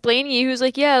like explaining, he was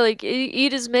like, "Yeah, like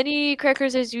eat as many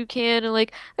crackers as you can, and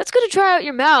like that's gonna dry out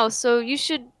your mouth. So you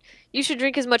should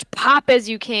drink as much pop as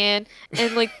you can,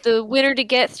 and like the winner to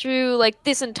get through like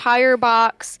this entire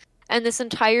box and this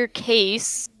entire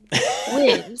case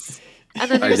wins."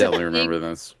 And then I there's a definitely big remember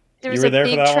this. there You was were a there for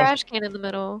big that one? trash can in the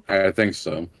middle, I think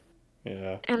so.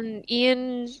 Yeah. and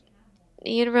Ian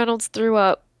Reynolds threw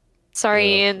up. Sorry,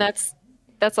 Ugh. Ian.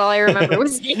 That's all I remember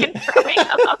was Ian throwing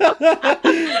up.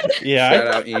 Yeah. Shout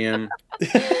out Ian.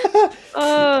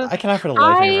 I cannot for the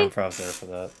life of me I remember if I was there for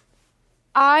that.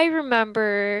 I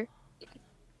remember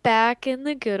back in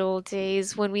the good old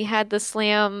days when we had the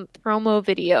Slam promo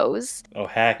videos, Oh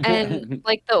heck yeah. and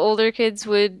like the older kids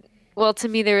would, well, to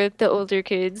me, they were the older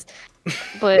kids,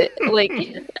 but like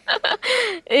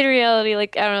in reality,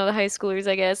 like I don't know, the high schoolers,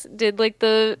 I guess, did like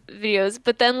the videos,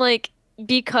 but then like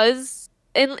because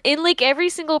in like every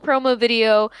single promo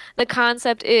video, the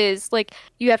concept is like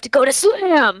you have to go to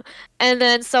Slam, and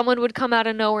then someone would come out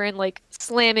of nowhere and like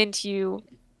slam you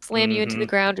into the Mm-hmm.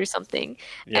 ground or something.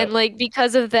 And Yep. like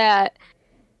because of that,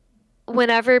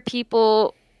 whenever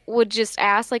people would just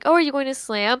ask like, "Oh, are you going to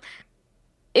Slam?"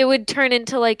 it would turn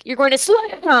into like you're going to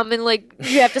slam and like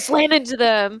you have to slam into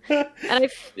them. And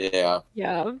Yeah.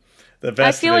 yeah. The I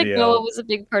best feel like video. Noah was a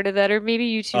big part of that, or maybe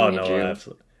you too, Oh no, Andrew.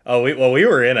 absolutely. Oh, we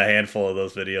were in a handful of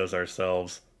those videos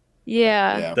ourselves.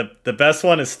 Yeah. Yeah. The best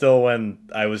one is still when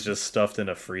I was just stuffed in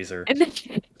a freezer, And then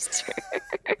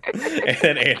and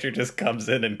then Andrew just comes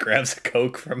in and grabs a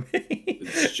Coke from me.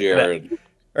 It's Jared.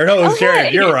 Or no, it was Oh, Jared.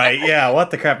 hey! You're right. Yeah, what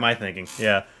the crap am I thinking?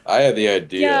 Yeah, I had the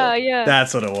idea. yeah, yeah.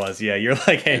 that's what it was. Yeah, you're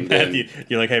like, hey And then- Matthew.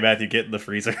 You're like, hey Matthew, get in the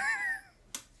freezer.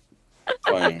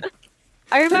 Funny.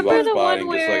 I He remember walks the by one and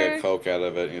gets where like a Coke out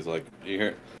of it, and he's like, "You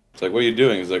hear?" It's like, "What are you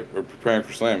doing?" He's like, "We're preparing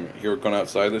for Slam. Here, we're going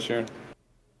outside this year."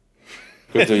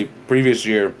 Because the previous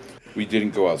year, we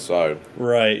didn't go outside.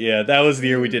 Right. Yeah, that was the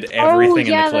year we did everything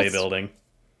in yeah, the clay that's- building.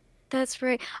 that's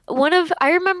right.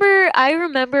 I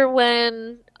remember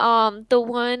when the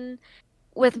one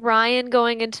with Ryan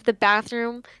going into the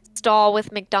bathroom stall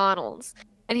with McDonald's.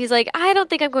 And he's like, I don't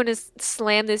think I'm going to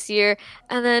slam this year.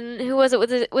 And then who was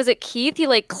it? Was it Keith? He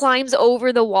like climbs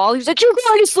over the wall. He's like, you're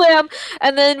going to slam.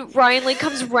 And then Ryan like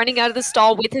comes running out of the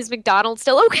stall with his McDonald's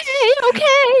still. Okay, okay.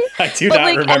 I do But, not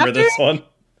like, remember this one.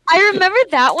 I remember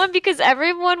that one because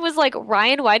everyone was like,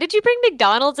 Ryan, why did you bring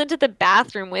McDonald's into the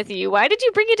bathroom with you? Why did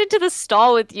you bring it into the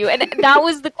stall with you? And that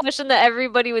was the question that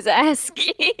everybody was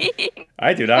asking.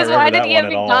 I do not Because why remember did that he one have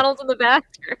at all. McDonald's in the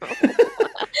bathroom?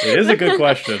 It is a good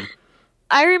question.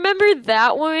 I remember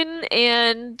that one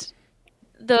and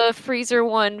the freezer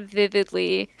one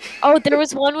vividly. Oh, there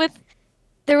was one with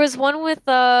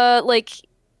like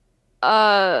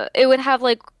it would have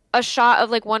like a shot of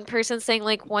like one person saying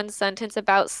like one sentence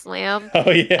about Slam,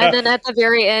 Oh yeah. and then at the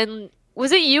very end,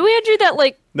 was it you, Andrew, that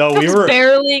like No, we comes were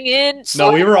barreling in?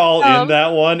 No, we were all in Slam! that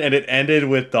one, and it ended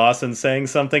with Dawson saying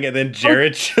something, and then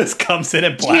Jared just comes in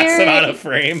and blasts it on a Jared.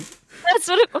 frame. That's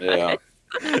what it was. Yeah.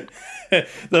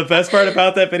 The best part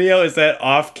about that video is that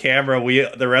off camera,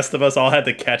 the rest of us all had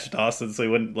to catch Dawson so he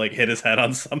wouldn't like hit his head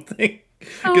on something.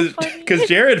 So funny. Because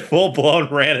Jared full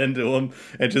blown ran into him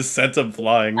and just sent him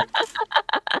flying.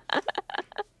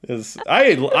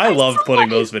 I loved putting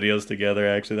those videos together.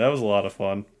 Actually, that was a lot of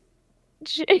fun.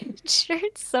 Jared's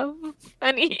so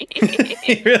funny.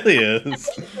 He really is.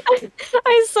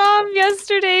 I saw him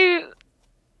yesterday.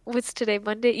 What's today?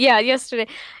 Monday? Yeah, yesterday.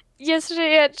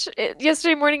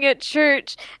 Yesterday morning at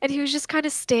church, and he was just kind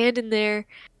of standing there.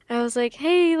 I was like,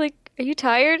 "Hey, like, are you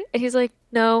tired?" And he's like,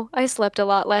 "No, I slept a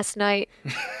lot last night."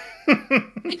 Of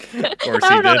course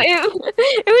I he don't know. did.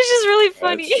 It was just really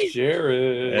funny. That's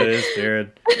Jared. It is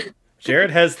Jared. Jared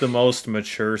has the most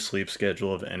mature sleep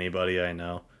schedule of anybody I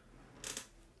know.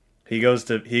 He goes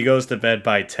to bed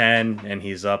by 10 and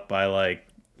he's up by like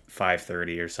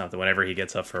 5:30 or something whenever he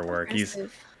gets up for work.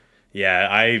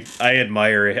 I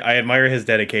admire his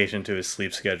dedication to his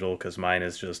sleep schedule because mine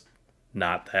is just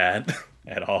not that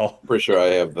at all. Pretty sure I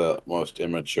have the most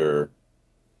immature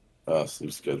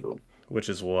sleep schedule. Which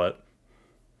is what?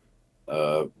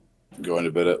 Going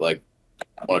to bed at like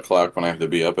 1 o'clock when I have to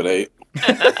be up at 8.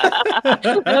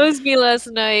 That was me last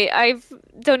night. I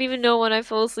don't even know when I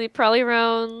fell asleep, probably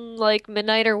around like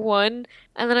midnight or 1.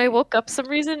 And then I woke up some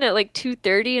reason at like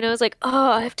 2:30 and I was like,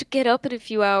 "Oh, I have to get up in a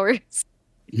few hours."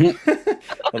 Well,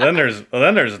 then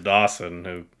there's Dawson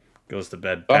who goes to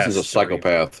bed Dawson's a past 3,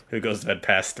 psychopath. who goes to bed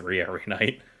past 3 every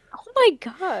night. Oh my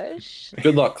gosh.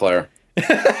 Good luck, Claire.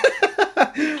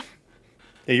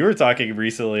 Yeah, you were talking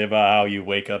recently about how you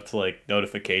wake up to like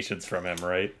notifications from him,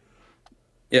 right?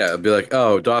 Yeah, it'd be like,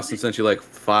 oh, Dawson sent you like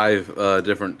 5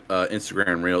 different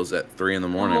Instagram reels at 3 in the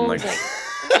morning. I'm like,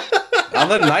 on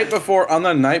the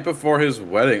night before his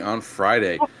wedding on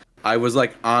Friday, I was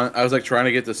trying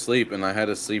to get to sleep, and I had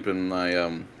to sleep in my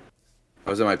I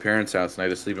was at my parents' house, and I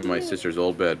had to sleep in my sister's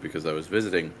old bed because I was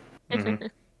visiting. Mm-hmm.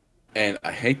 And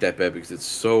I hate that bed because it's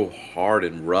so hard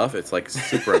and rough. It's like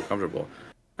super uncomfortable.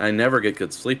 I never get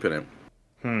good sleep in it.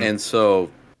 And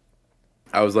so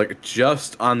I was like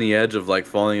just on the edge of like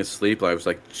falling asleep. I was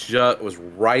like was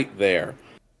right there.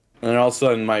 And then all of a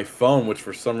sudden my phone, which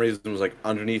for some reason was like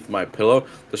underneath my pillow,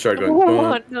 just started going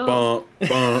bump, bump,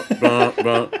 bump, bump,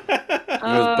 bump.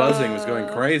 And it was buzzing, it was going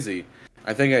crazy.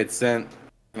 I think I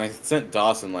sent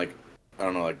Dawson like, I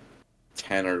don't know, like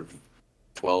 10 or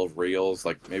 12 reels,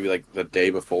 like maybe like the day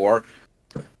before.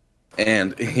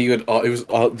 And he was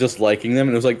all just liking them,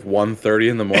 and it was like 1:30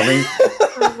 in the morning.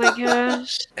 Oh my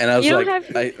gosh. And I was You like, don't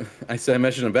have- I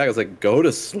messaged him back. I was like, go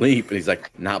to sleep. And he's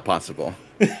like, not possible.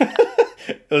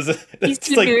 He's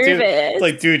too like,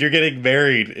 nervous. dude, you're getting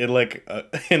married in like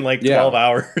 12 Yeah.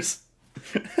 hours.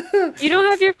 You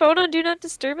don't have your phone on Do Not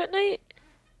Disturb at night?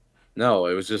 No,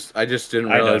 it was just, I just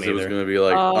didn't I don't realize it was either. going to be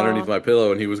like Oh. underneath my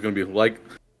pillow, and he was going to be like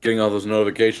getting all those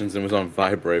notifications and was on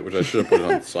vibrate, which I should have put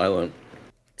it on silent.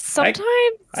 Sometimes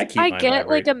I keep I mine get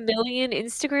like vibrate. a million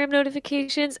Instagram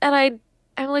notifications, and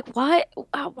I'm like, why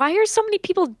are so many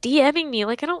people DMing me?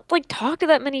 Like, I don't like talk to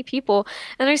that many people.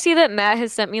 And I see that Matt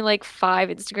has sent me like 5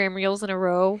 Instagram reels in a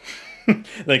row.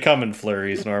 They come in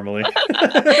flurries normally.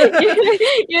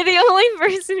 You're the only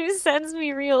person who sends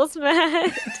me reels,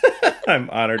 Matt. I'm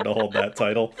honored to hold that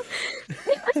title.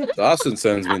 Dawson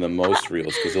sends me the most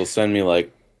reels because he'll send me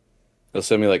like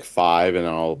 5, and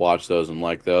then I'll watch those and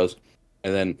like those.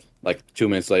 And then like 2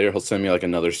 minutes later, he'll send me like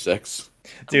another 6.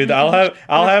 Dude, my I'll gosh, have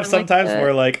nothing like sometimes that.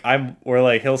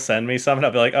 where he'll send me something,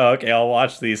 I'll be like, oh, okay, I'll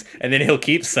watch these, and then he'll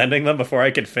keep sending them before I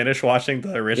can finish watching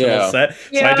the original Yeah. set.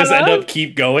 So I just Yeah. end up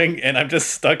keep going, and I'm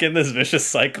just stuck in this vicious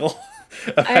cycle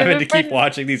of I have having a to keep friend-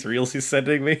 watching these reels he's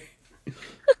sending me.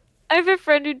 I have a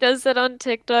friend who does that on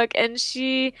TikTok, and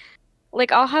she,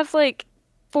 like, I'll have like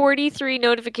 43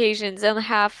 notifications, and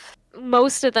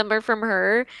most of them are from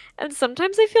her. And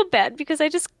sometimes I feel bad because I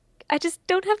just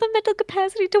don't have the mental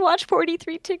capacity to watch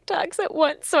 43 TikToks at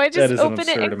once. So I just is an open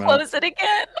it absurd and amount. close it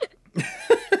again.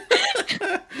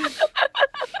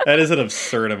 That is an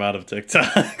absurd amount of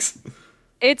TikToks.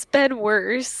 It's been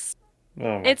worse.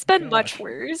 Oh my It's been gosh. much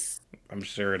worse. I'm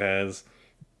sure it has.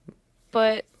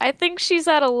 But I think she's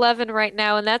at 11 right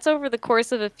now, and that's over the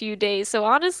course of a few days. So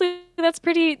honestly, that's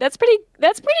pretty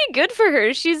good for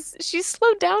her. She's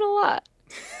slowed down a lot.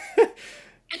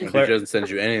 If she doesn't send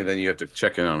you anything, then you have to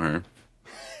check in on her.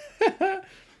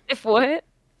 If what?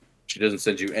 She doesn't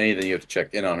send you anything, you have to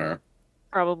check in on her.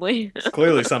 Probably.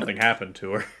 Clearly something happened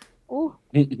to her. Ooh.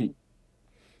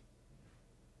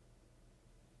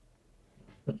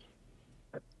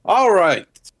 All right.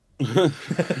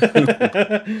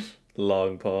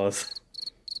 Long pause.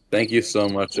 Thank you so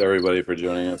much, everybody, for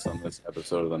joining us on this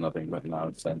episode of the Nothing But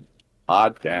Nonsense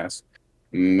podcast.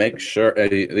 Make sure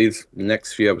these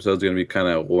next few episodes are going to be kind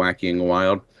of wacky and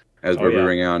wild as we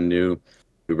bring on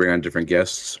different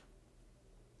guests.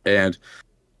 And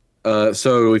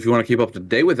So if you want to keep up to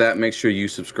date with that, make sure you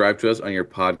subscribe to us on your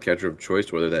podcatcher of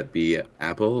choice, whether that be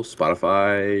Apple,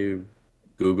 Spotify,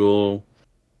 Google,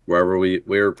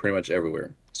 we're pretty much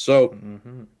everywhere. So,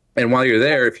 and while you're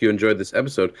there, if you enjoyed this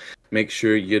episode, make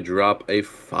sure you drop a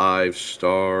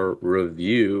 5-star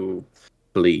review,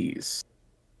 please.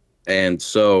 And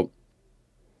so,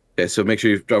 okay, so make sure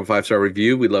you drop a 5-star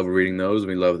review. We love reading those.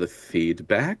 We love the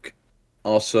feedback.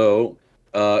 Also,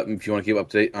 if you want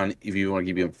to if you want to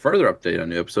keep you further updated on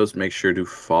new episodes, make sure to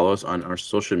follow us on our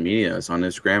social medias on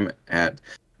Instagram at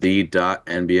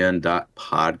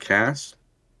the.nbn.podcast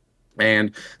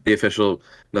and the official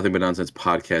Nothing But Nonsense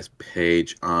podcast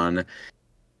page on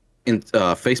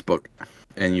Facebook.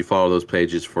 And you follow those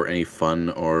pages for any fun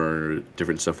or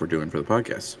different stuff we're doing for the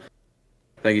podcast.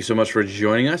 Thank you so much for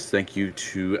joining us. Thank you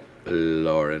to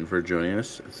Lauren for joining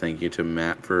us. Thank you to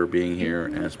Matt for being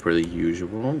here as per the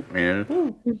usual.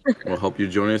 And we'll hope you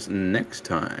join us next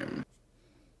time.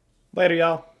 Later,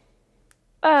 y'all.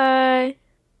 Bye.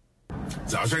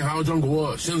 早上好，中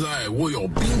国！现在我有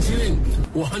冰淇淋，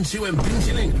我很喜欢冰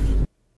淇淋。